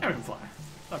we can fly.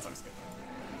 That sounds good.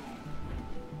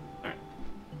 Alright.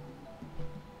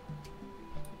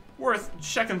 Worth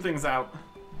checking things out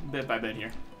bit by bit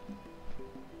here.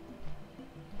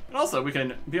 And also, we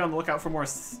can be on the lookout for more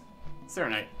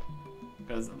Saronite,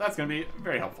 because that's going to be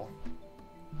very helpful.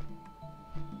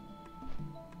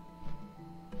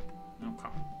 Okay.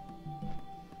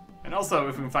 And also,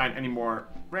 if we can find any more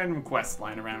random quests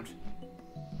lying around,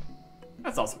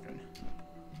 that's also good.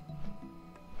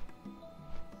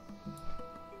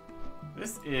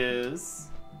 This is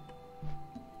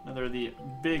another of the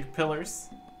big pillars.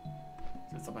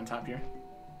 It's up on top here.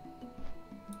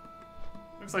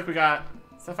 Looks like we got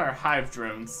Sapphire Hive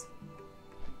drones.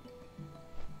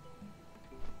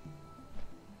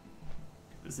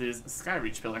 This is a Sky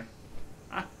Reach pillar.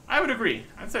 I would agree.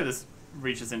 I'd say this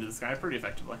reaches into the sky pretty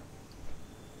effectively.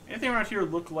 Anything around here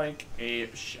look like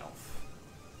a shelf?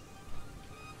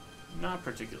 Not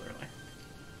particularly.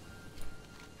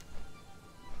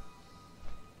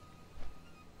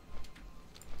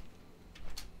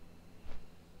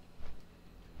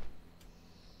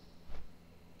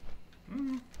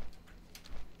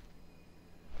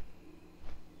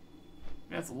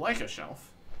 That's like a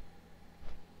shelf.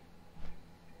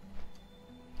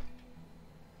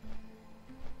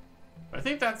 But I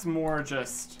think that's more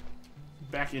just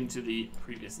back into the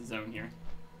previous zone here.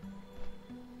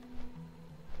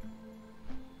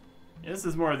 Yeah, this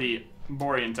is more of the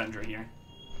Borean Tundra here.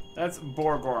 That's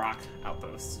Borgorok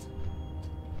Outpost.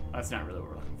 That's not really what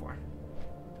we're looking for.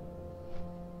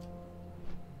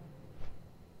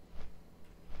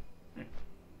 Right.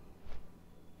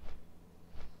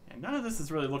 And none of this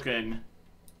is really looking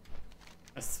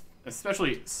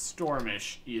especially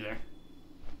stormish either.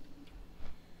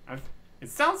 It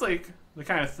sounds like the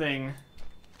kind of thing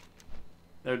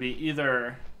that would be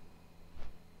either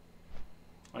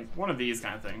like one of these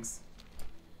kind of things,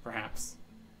 perhaps.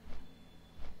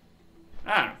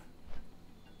 I don't know.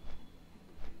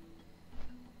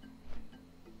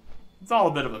 It's all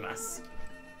a bit of a mess.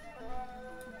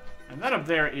 And that up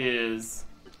there is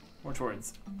more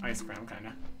towards Ice Crown, kind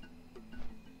of.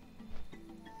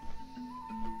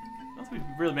 I don't think we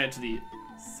really made it to the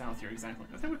south here exactly.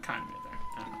 I think we kind of made it there.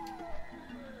 I don't know.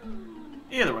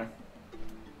 Either way.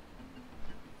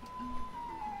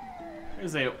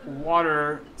 There's a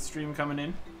water stream coming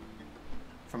in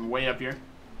from way up here.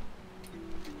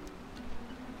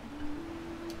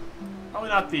 Probably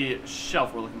not the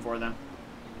shelf we're looking for then.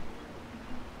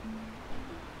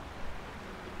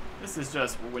 This is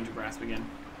just where winter grass begin.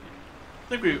 I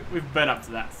think we've been up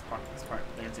to this part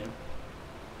there too.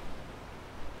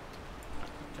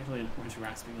 Particularly winter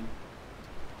grass begin.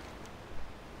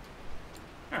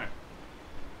 Alright.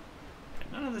 Okay,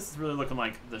 none of this is really looking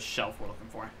like the shelf we're looking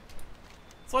for.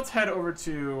 So let's head over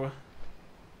to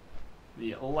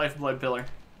the Lifeblood Pillar.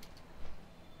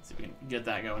 See if we can get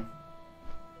that going.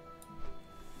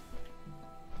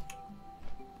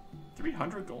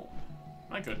 300 gold.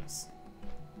 My goodness.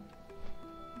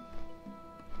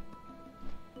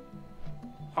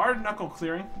 Hard knuckle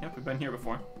clearing. Yep, we've been here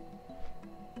before.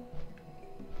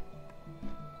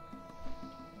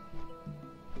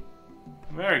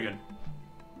 Very good.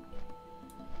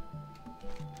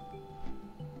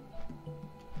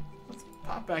 Let's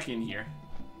pop back in here.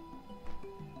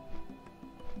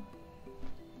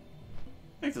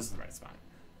 I think this is the right spot.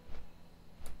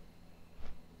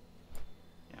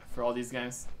 Yeah, for all these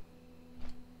guys.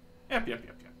 Yep.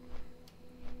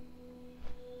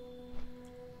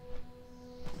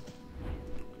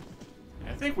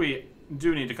 I think we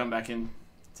do need to come back in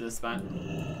to this spot.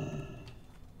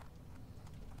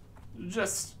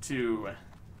 Just to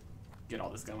get all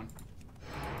this going.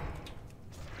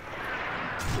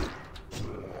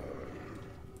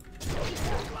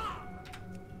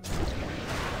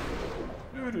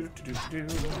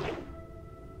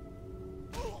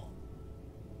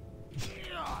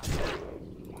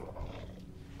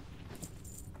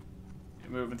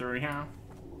 moving through here.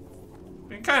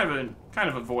 We can kind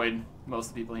of avoid most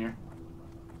of the people here.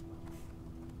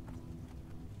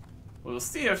 We'll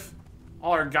see if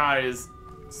all our guys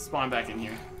spawn back in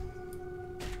here.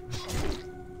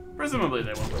 Presumably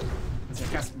they will. Let's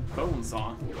cast Bone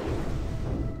Saw.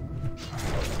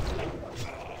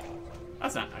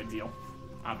 That's not ideal,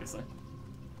 obviously.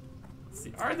 Let's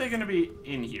see, are they gonna be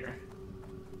in here?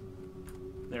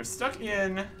 They're stuck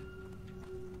in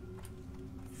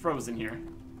frozen here.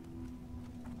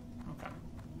 Okay.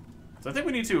 So I think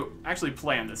we need to actually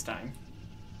plan this time.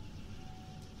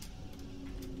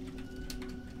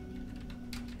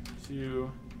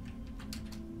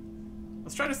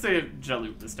 Let's try to save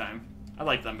Jaloop this time. I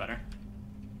like them better.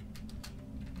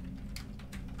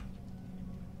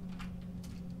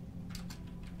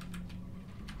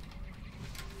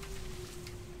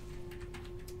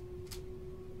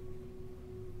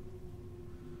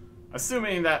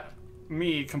 Assuming that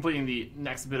me completing the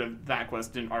next bit of that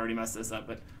quest didn't already mess this up,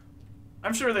 but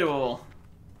I'm sure they will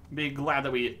be glad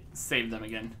that we saved them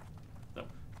again. So,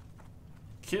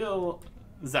 kill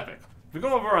Zepik. If we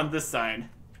go over on this side,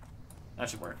 that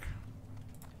should work.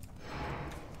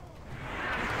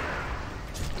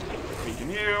 Weaken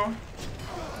you.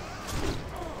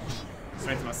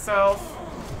 Strengthen myself.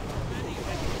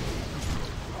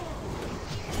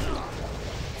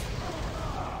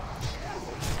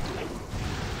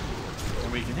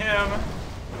 And weaken him.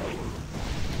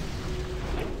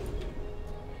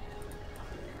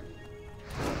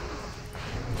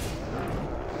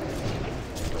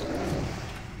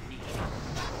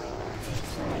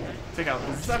 Take out the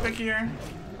Zepik here.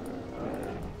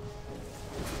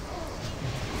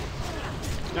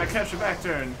 Now catch a back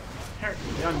turn. Hurt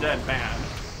the undead bad.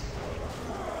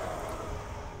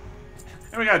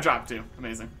 And we got a drop too.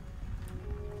 Amazing.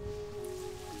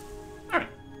 Alright.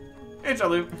 Hey,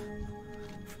 Jaloop.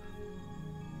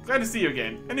 Glad to see you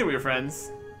again. I knew we were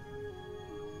friends.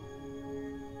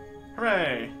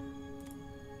 Hooray.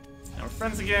 Now we're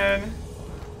friends again.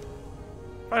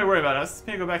 Probably worry about us.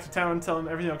 Can you go back to town and tell him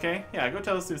everything okay? Yeah, go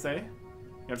tell Suse. You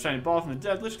have a shiny ball from the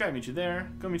dead Lich guy. Meet you there.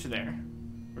 Go meet you there.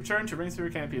 Return to Ringsphere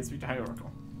Canopy and speak to High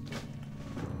Oracle.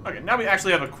 Okay, now we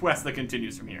actually have a quest that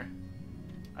continues from here.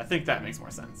 I think that makes more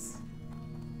sense.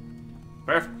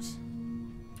 Perfect.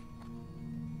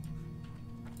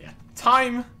 Yeah,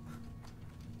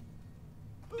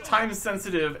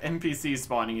 time-sensitive NPC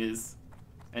spawning is,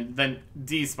 and then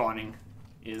despawning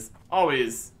is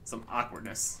always some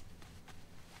awkwardness.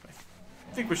 I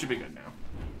think we should be good now.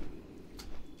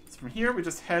 So from here, we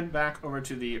just head back over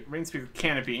to the Rainspeaker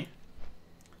Canopy.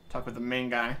 Talk with the main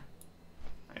guy.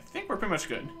 I think we're pretty much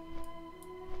good.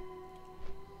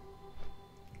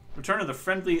 Return of the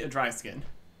friendly dry skin.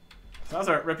 So how's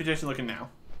our reputation looking now?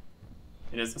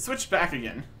 It is switched back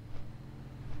again.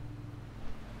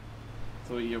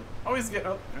 So you always get...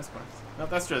 Oh, there's one. No,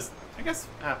 that's just... I guess...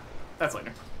 that's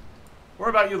later. What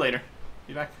about you later?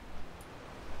 Be back.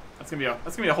 That's gonna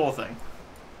be a whole thing.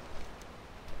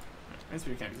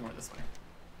 Rainspeaker Canopy's more this way.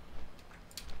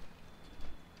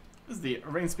 This is the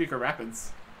Rainspeaker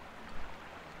Rapids.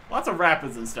 Lots of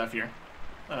rapids and stuff here.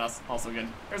 That's also good.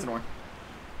 There's an ore.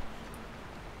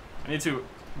 I need to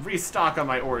restock on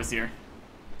my ores here.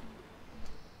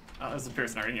 Oh, there's a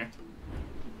Pearson right here.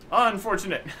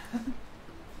 Unfortunate.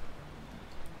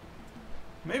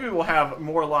 Maybe we'll have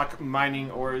more luck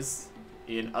mining ores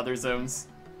in other zones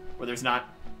where there's not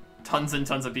tons and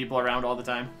tons of people around all the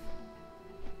time.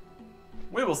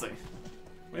 We will see.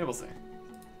 We will see.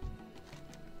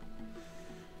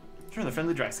 Turn the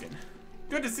friendly dry skin.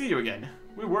 Good to see you again.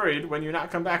 We worried when you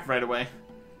not come back right away.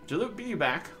 Jaloop be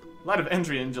back. A lot of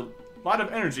energy in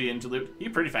Jaloop. He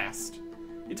pretty fast.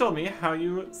 He told me how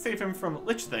you save him from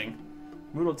Lich Thing.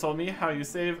 Moodle told me how you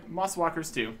save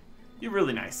Mosswalkers too. You're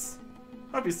really nice.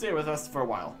 Hope you stay with us for a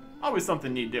while. Always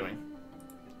something neat doing.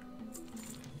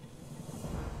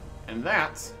 And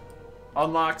that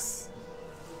unlocks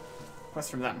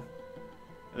quests from them.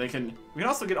 And we can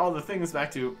also get all the things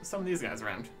back to some of these guys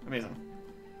around. Amazing.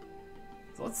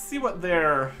 So let's see what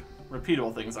their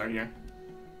repeatable things are here.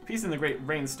 Peace in the Great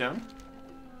Rainstone.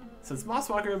 Since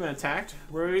Mosswalker have been attacked,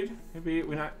 worried maybe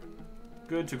we're not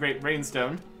good to Great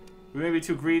Rainstone. We may be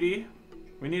too greedy.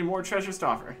 We need more treasures to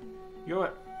offer. You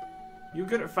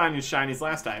good at finding shinies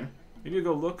last time. Maybe you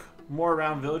go look more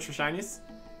around village for shinies.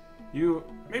 You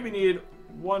maybe need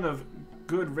one of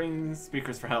good rain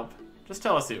speakers for help. Just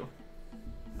tell us who.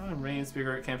 A rain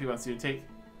speaker Campy wants you to take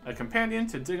a companion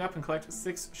to dig up and collect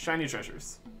 6 shiny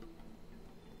treasures.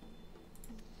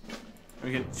 And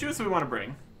we can choose who we want to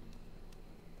bring.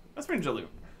 Let's bring Jaloop.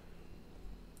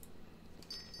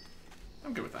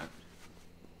 I'm good with that.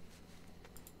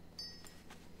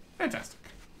 Fantastic.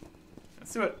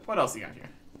 Let's see what else you got here.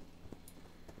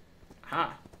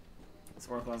 Aha. This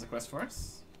oracle has a quest for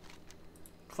us.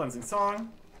 Cleansing Song.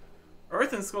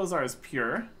 Earth in Sholazar is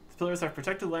pure. The pillars have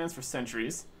protected lands for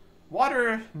centuries.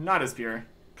 Water, not as pure.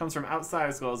 Comes from outside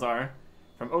of Sholazar.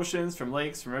 From oceans, from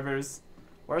lakes, from rivers.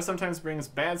 Water sometimes brings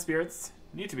bad spirits,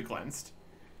 need to be cleansed.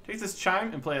 Take this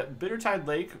chime and play at Bittertide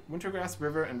Lake, Wintergrass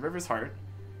River, and River's Heart.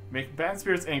 Make bad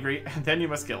spirits angry, and then you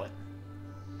must kill it.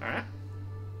 Alright.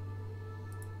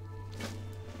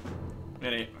 We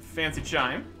got a fancy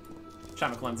chime.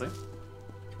 Chime of cleansing.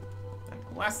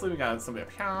 And lastly, we got somebody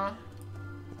up here.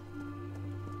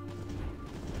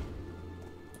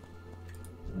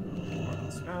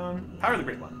 Power of the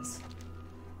Great Ones.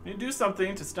 We need to do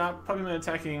something to stop Puppyman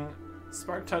attacking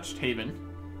Spark-Touched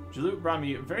Haven. Jalute brought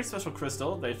me a very special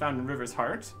crystal they found in River's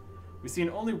Heart. We've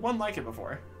seen only one like it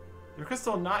before. The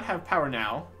crystal will not have power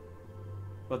now,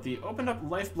 but the opened up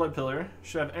Lifeblood Pillar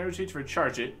should have energy to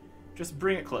recharge it. Just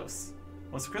bring it close.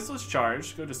 Once the crystal is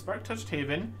charged, go to Spark-Touched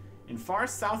Haven in far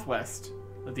southwest.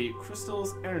 Let the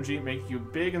crystal's energy make you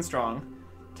big and strong.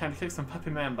 Time to kick some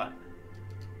Puppyman butt.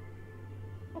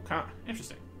 Okay,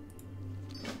 interesting.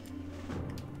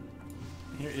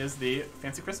 Here is the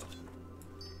fancy crystal.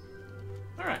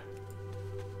 Alright.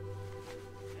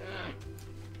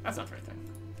 That's not the right thing.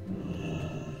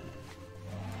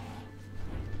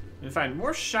 We find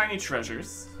more shiny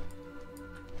treasures.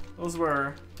 Those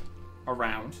were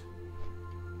around.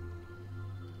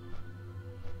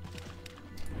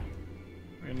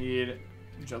 We're gonna need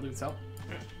Jalute's help.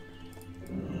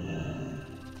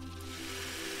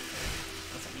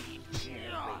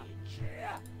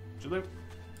 Jalute,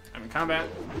 I'm in combat.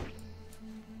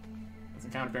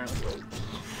 Doesn't count apparently.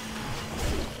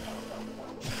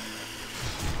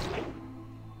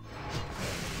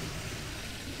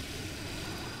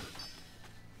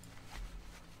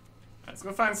 Let's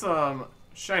go find some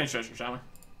shiny treasure, shall we?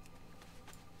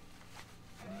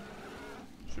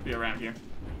 Should be around here. I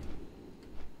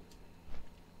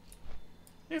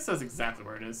think it says exactly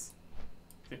where it is.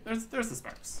 Okay, there's the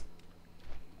sparks.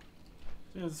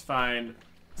 Just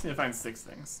need to find 6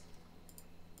 things.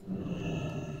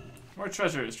 More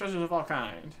treasures, treasures of all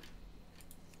kind.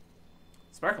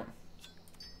 Sparkling.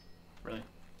 Brilliant.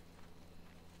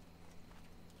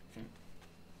 Okay.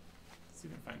 Let's see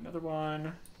if we can find another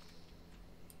one.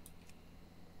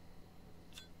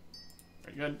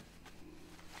 Very good.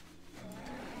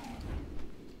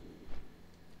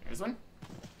 Here's one.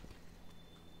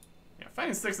 Yeah,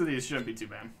 finding 6 of these shouldn't be too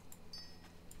bad.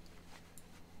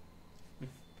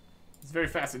 It's very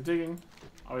fast at digging.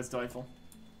 Always delightful.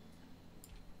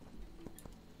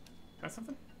 Got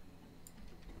something?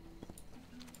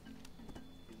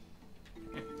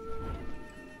 Yeah.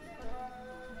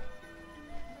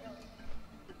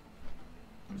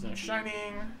 There's a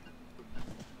shining.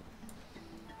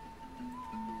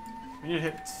 We need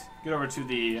to get over to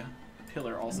the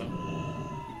pillar also.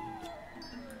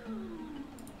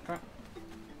 Okay.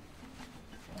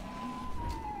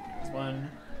 There's one.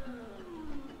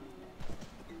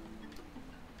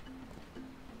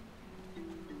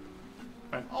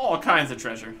 Find all kinds of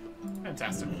treasure.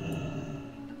 Fantastic.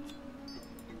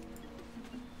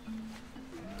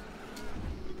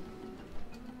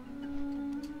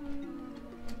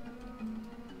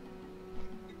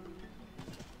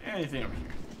 Anything over here?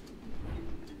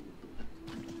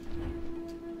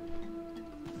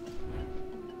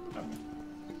 Oh.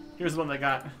 Here's one that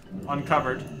got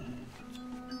uncovered.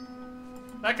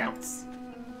 That counts.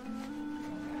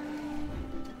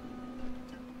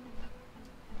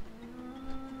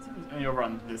 Any over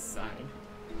on this side.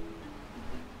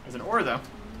 There's an ore though.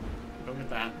 Go get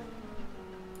that.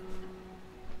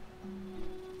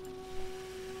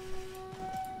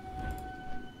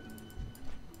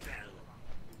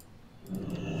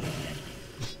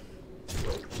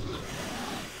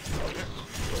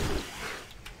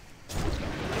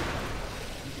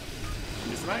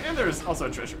 And there's also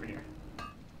a treasure over here.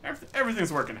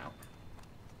 Everything's working out.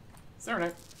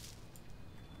 Saronite.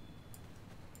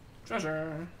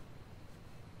 Treasure.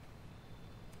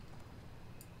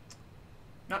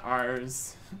 Not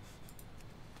ours.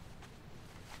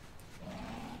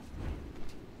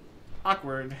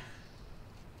 Awkward.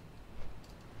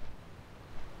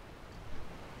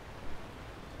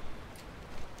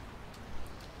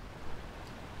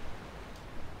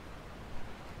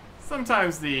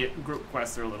 Sometimes the group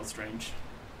quests are a little strange.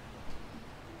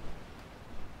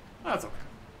 That's okay.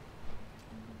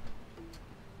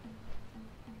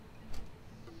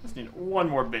 Just need one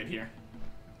more bit here.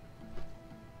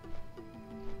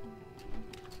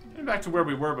 Getting back to where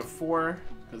we were before,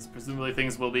 because presumably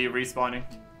things will be respawning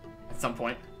at some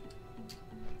point.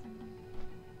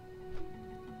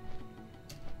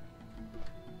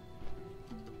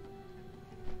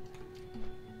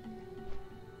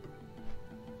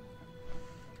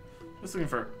 Just looking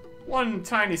for one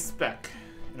tiny speck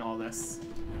in all this.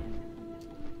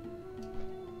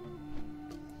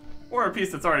 Or a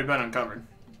piece that's already been uncovered.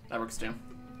 That works too.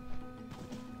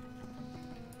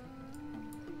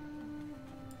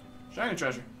 Shiny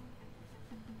treasure.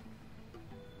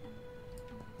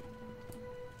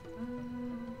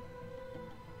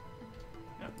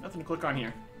 Yeah, nothing to click on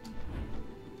here.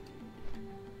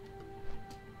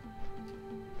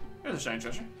 There's a shiny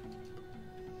treasure.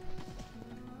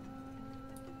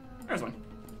 There's one.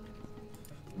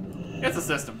 It's a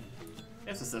system.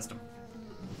 It's a system.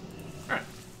 Alright,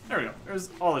 there we go. There's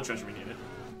all the treasure we needed.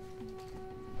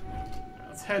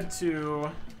 Let's head to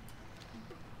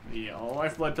the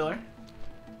lifeblood pillar.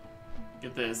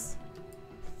 Get this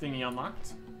thingy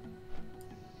unlocked.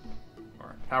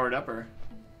 Or powered up, or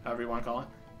however you want to call it.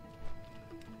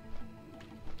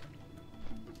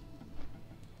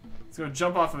 Let's go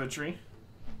jump off of a tree.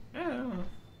 Yeah.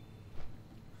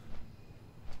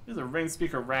 These are Rain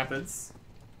Speaker Rapids.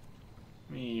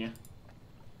 I'm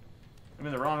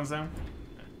in the wrong zone.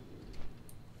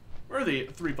 Where are the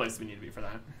 3 places we need to be for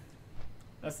that?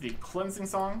 That's the Cleansing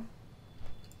Song.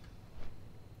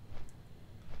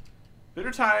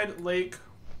 Bittertide, Lake,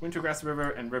 Wintergrass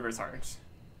River, and River's Heart.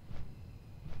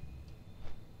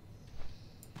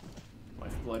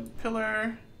 Lifeblood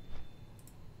Pillar.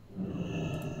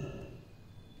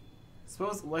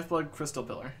 Suppose Lifeblood Crystal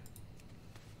Pillar.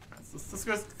 Right, so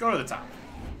let's go to the top.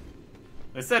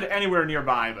 They said anywhere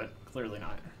nearby, but clearly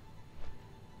not.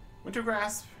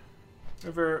 Wintergrass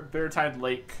River, Bittertide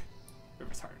Lake,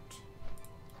 River's Heart.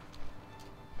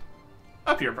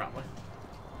 Up here, probably.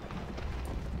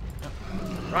 Yep.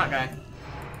 Rock guy.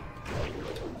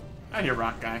 I hear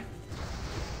rock guy.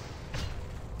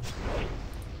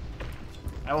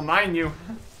 I will mine you.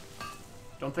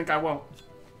 Don't think I won't.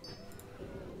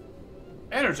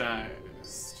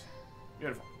 Energized.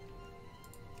 Beautiful.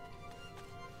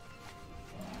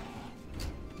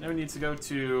 Now we need to go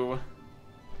to,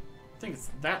 I think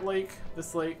it's that lake,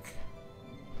 this lake.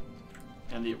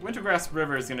 And the Wintergrass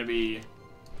River is going to be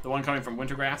the one coming from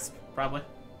Wintergrass, probably.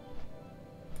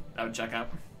 That would check out.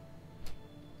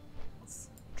 Let's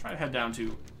try to head down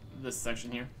to this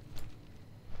section here.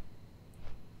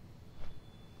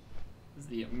 This is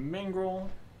the Mangrel.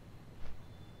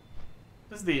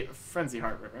 This is the Frenzy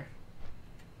Heart River.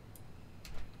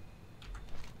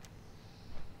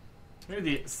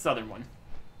 Maybe the southern one.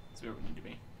 That's where we need to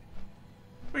be.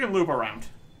 We can loop around.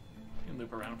 We can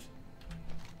loop around.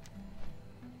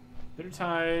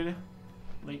 Bittertide,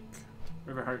 Lake,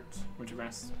 River Heart,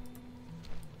 Wintergrass.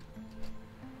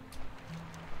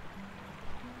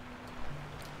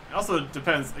 It also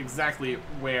depends exactly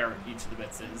where each of the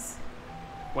bits is.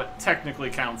 What technically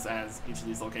counts as each of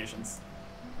these locations.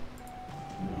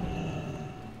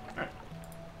 Alright.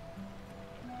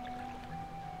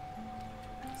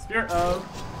 Spirit of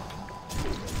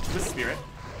this spirit.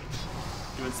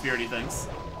 Doing spirity things.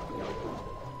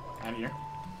 Out of here.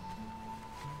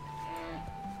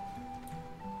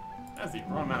 That's the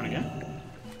wrong amount again.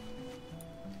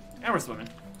 And we're swimming.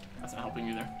 That's not helping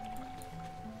either.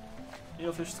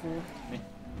 Eelfish school. Me.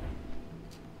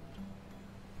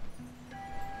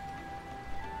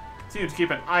 Continue to keep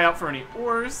an eye out for any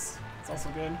ores. It's also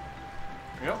good.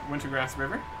 There we go. Wintergrass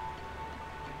River.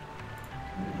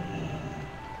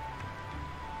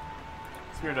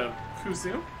 Spirit of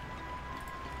Kusu.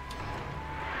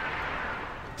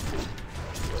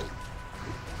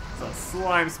 So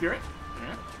slime spirit.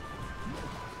 Yeah.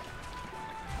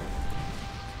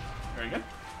 Very good.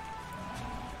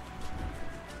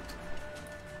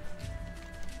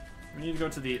 We need to go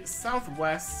to the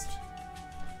southwest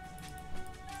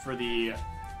for the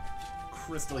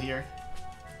crystal here.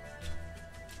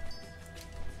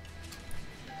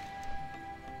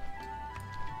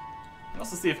 And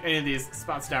also see if any of these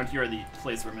spots down here are the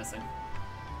place we're missing.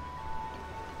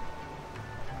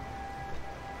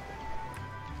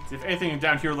 See if anything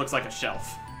down here looks like a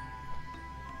shelf.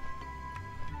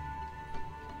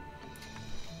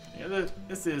 Yeah,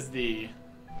 this is the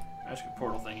magic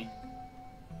portal thingy.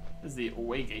 This is the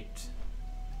away gate.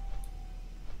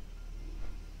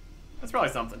 That's probably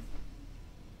something.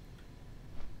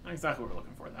 Not exactly what we're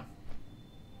looking for, though.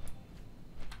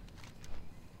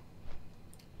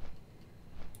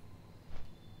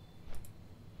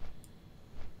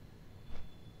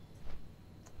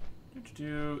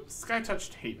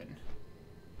 Sky-touched Haven.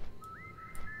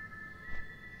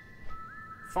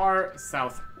 Far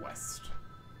southwest.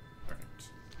 Perfect.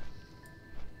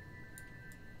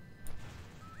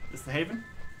 This the Haven?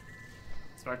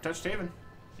 Sky-touched Haven.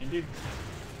 Indeed.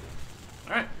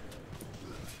 Alright.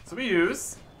 So we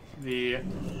use the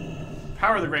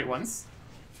Power of the Great Ones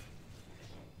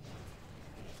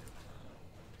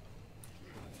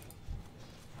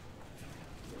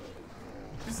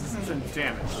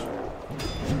damage.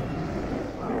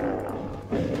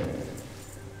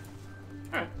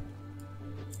 Alright.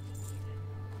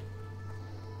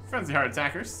 Frenzy Heart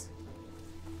attackers.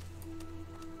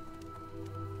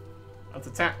 Let's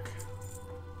attack.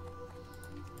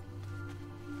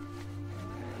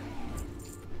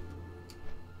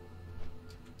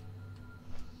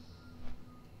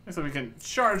 So we can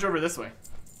charge over this way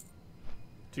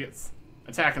to get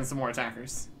attacking some more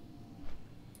attackers.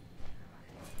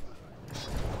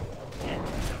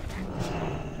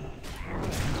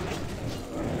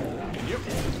 And you.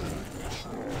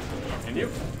 And you.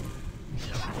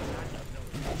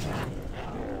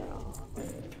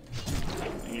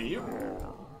 And you.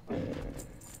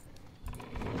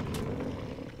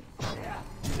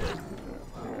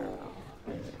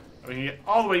 We can get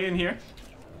all the way in here.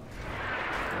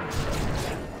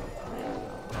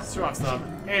 Throw off some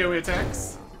AoE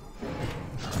attacks.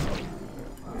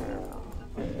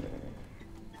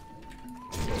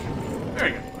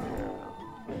 Very good.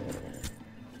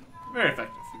 Very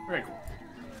effective. Very cool.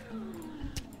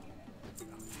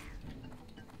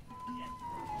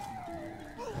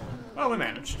 Well, we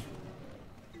managed.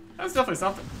 That's definitely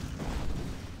something.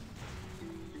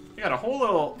 We got a whole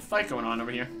little fight going on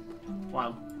over here.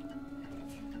 Wow.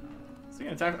 So you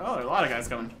gonna attack? Oh, there are a lot of guys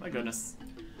coming. My goodness.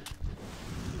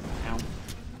 Ow.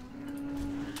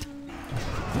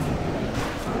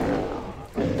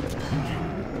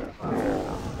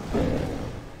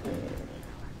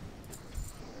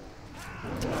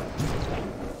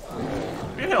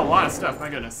 We hit a lot of stuff, my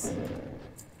goodness.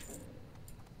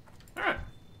 Alright.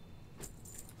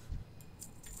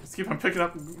 Just keep on picking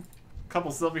up a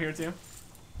couple silver here too.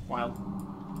 Wild.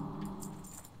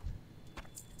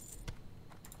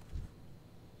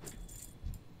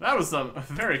 That was some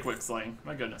very quick slaying.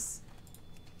 My goodness.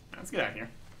 Let's get out of here.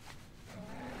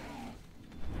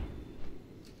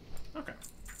 Okay.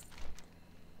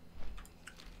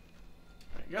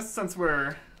 I guess since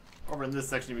we're over in this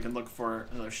section, we can look for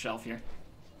another shelf here.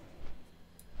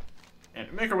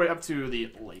 And make our way up to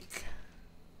the lake.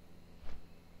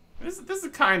 This is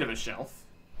kind of a shelf.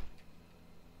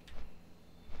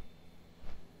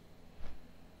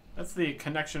 That's the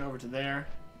connection over to there.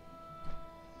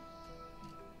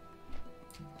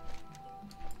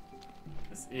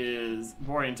 This is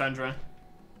Borean Tundra.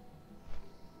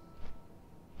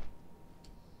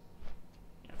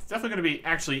 Yeah, it's definitely going to be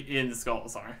actually in the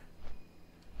Sholazar.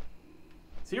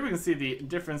 So here we can see the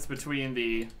difference between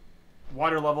the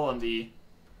water level and the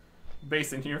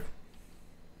basin here.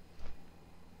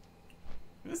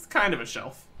 This is kind of a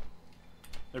shelf.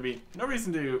 There'd be no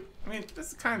reason to... I mean, this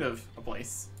is kind of a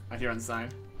place out here on the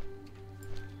side.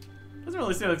 Doesn't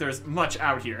really seem like there's much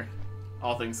out here,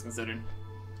 all things considered.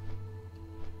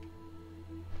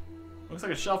 Looks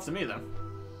like a shelf to me, though.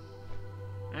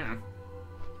 Yeah.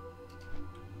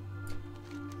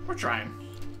 We're trying.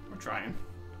 We're trying.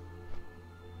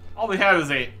 All we have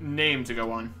is a name to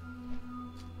go on.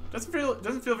 Doesn't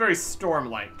feel very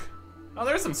storm-like. Oh,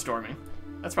 there's some storming.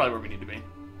 That's probably where we need to be.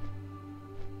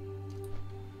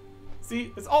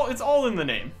 See, it's all in the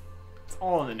name. It's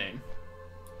all in the name.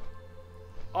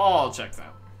 All checks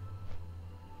out.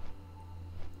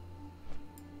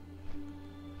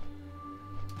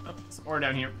 Oh, some ore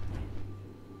down here.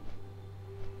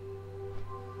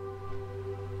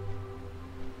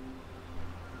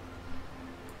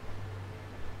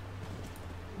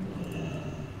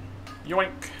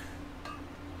 Yoink.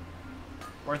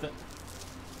 Worth it.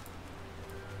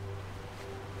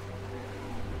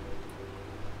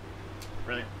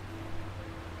 Brilliant.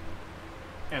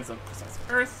 And some precise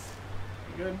earth.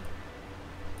 Good.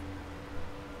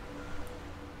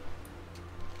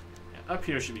 Yeah, up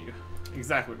here should be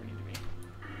exactly where we need to be.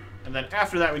 And then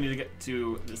after that, we need to get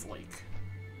to this lake.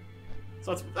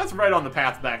 So that's right on the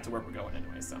path back to where we're going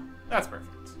anyway, so that's perfect.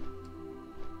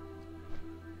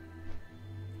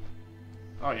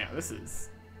 Oh yeah, this is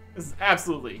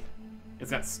absolutely...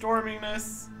 It's got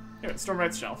storminess. Here, it's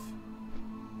Stormrite's shelf.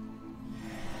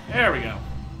 There we go.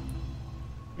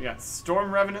 We got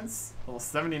Storm Revenants, level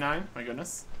 79, my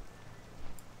goodness.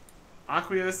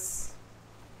 Aqueous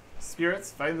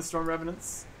Spirits fighting the Storm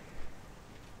Revenants.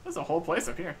 There's a whole place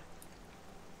up here.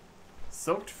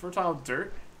 Soaked Fertile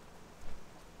Dirt.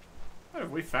 What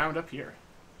have we found up here?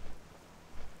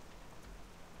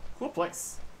 Cool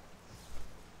place.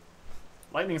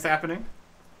 Lightning's happening.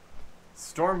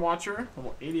 Storm Watcher,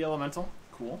 level 80 elemental.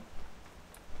 Cool.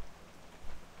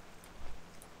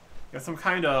 Got some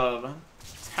kind of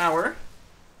tower.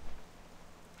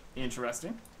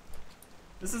 Interesting.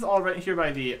 This is all right here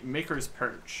by the Maker's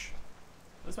Perch.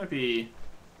 This might be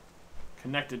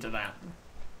connected to that.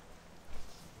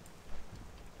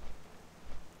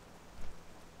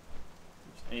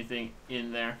 anything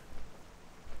in there.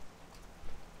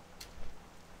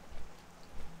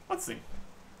 Let's see.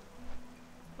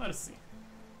 Let us see.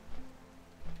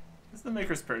 This is the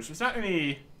Maker's Perch. There's not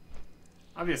any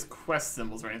obvious quest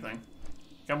symbols or anything.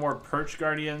 Got more Perch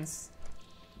Guardians.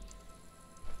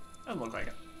 Doesn't look like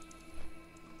it.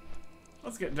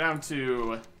 Let's get down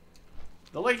to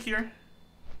the lake here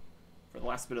for the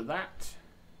last bit of that.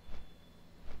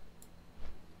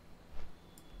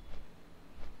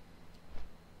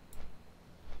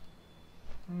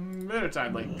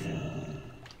 Bittertide Lake.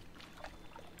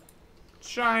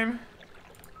 Chime.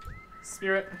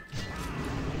 Spirit.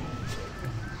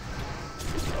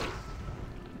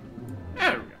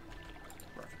 There we go.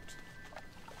 Perfect.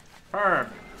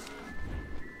 Perfect.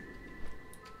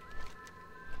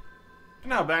 And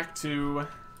now back to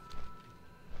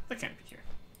the canopy here.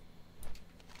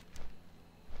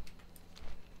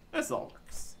 This all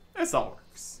works. This all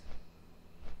works.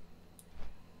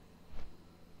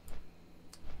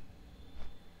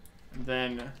 And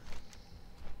then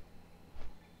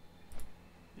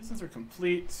these ones are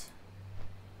complete.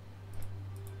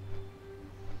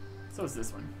 So is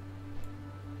this one.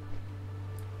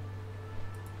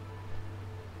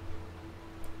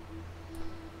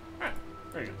 Alright,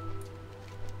 very good.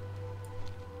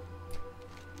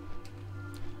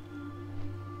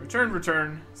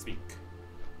 Return, speak.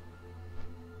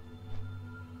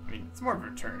 I mean, it's more of a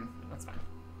return, but that's fine.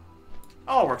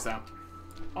 All works out.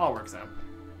 All works out.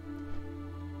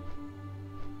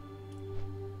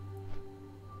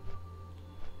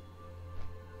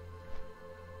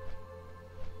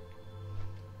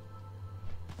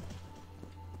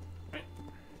 Right.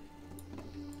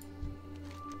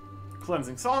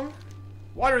 Cleansing song.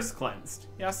 Water is cleansed.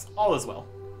 Yes, all is well.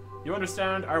 You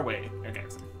understand our way, okay.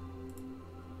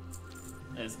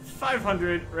 Is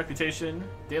 500 reputation,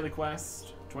 daily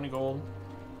quest, 20 gold.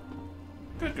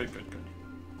 Good, good, good, good.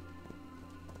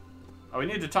 Oh, we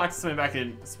need to talk to somebody back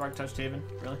in Spark Touched Haven,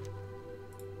 really?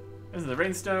 This is the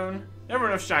Rainstone. Never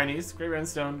enough shinies. Great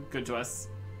Rainstone, good to us.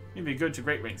 Need to be good to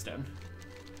Great Rainstone.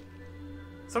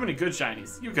 So many good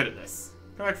shinies. You're good at this.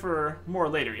 Come back for more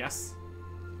later, yes?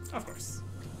 Of course.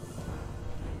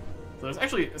 So there's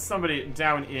actually somebody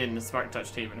down in Spark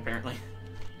Touched Haven, apparently.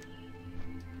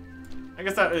 I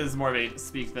guess that is more of a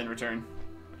speak than return.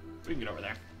 We can get over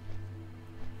there.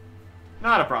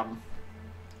 Not a problem.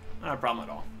 Not a problem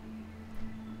at all.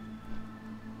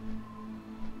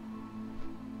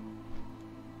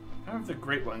 Power of the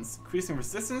Great Ones. Increasing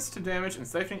resistance to damage and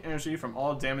siphoning energy from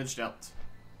all damage dealt.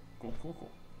 Cool, cool, cool.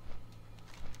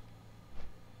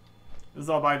 This is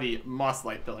all by the Moss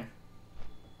Light pillar.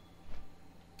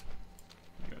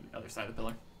 Go to the other side of the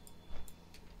pillar.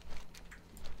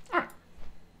 Alright.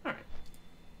 Alright.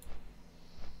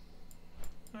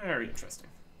 Very interesting.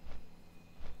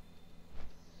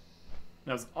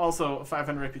 There's also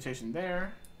 500 reputation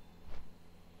there.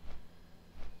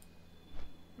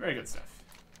 Very good stuff.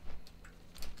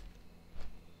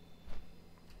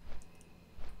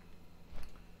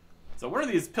 So one of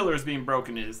these pillars being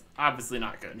broken is obviously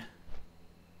not good.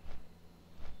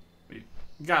 We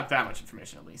got that much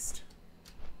information at least.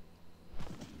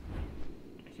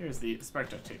 Here's the Spark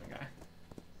Touched Haven guy.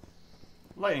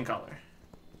 Lightning Caller.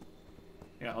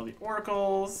 We got all the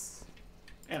oracles.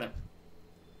 And a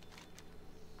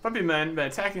puppy men been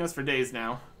attacking us for days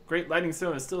now. Great Lightning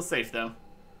Stone is still safe though.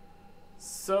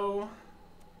 So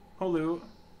Holu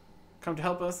come to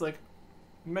help us like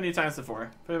many times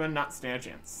before. Puppy men not stand a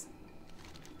chance.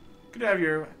 Good to have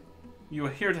you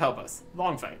here to help us.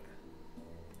 Long fight.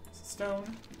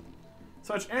 Stone.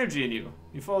 So much energy in you.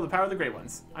 You follow the power of the Great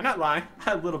Ones. I'm not lying.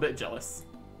 I'm a little bit jealous.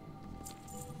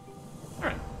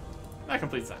 Alright. That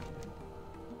completes that.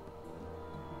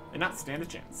 And not stand a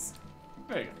chance.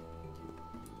 Very good.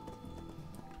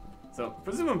 So,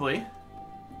 presumably,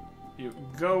 you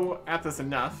go at this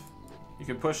enough, you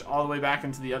can push all the way back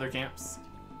into the other camps.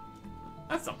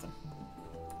 That's something.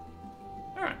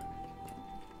 Alright.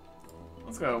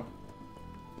 Let's go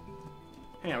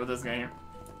hang out with this guy here.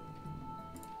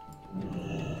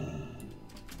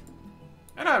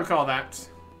 And I would call that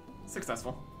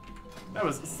successful. That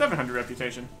was 700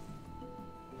 reputation.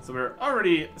 So we're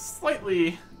already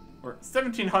slightly, we're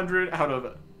 1,700 out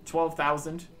of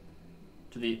 12,000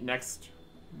 to the next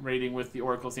rating with the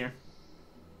oracles here.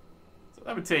 So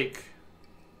that would take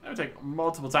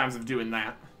multiple times of doing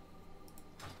that.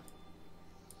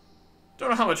 Don't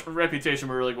know how much reputation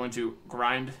we're really going to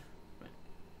grind. But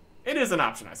it is an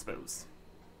option, I suppose.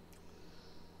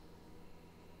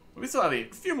 But we still have a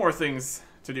few more things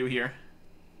to do here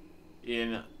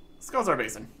in Sholazar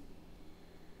Basin.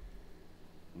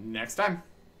 Next time.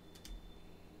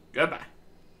 Goodbye.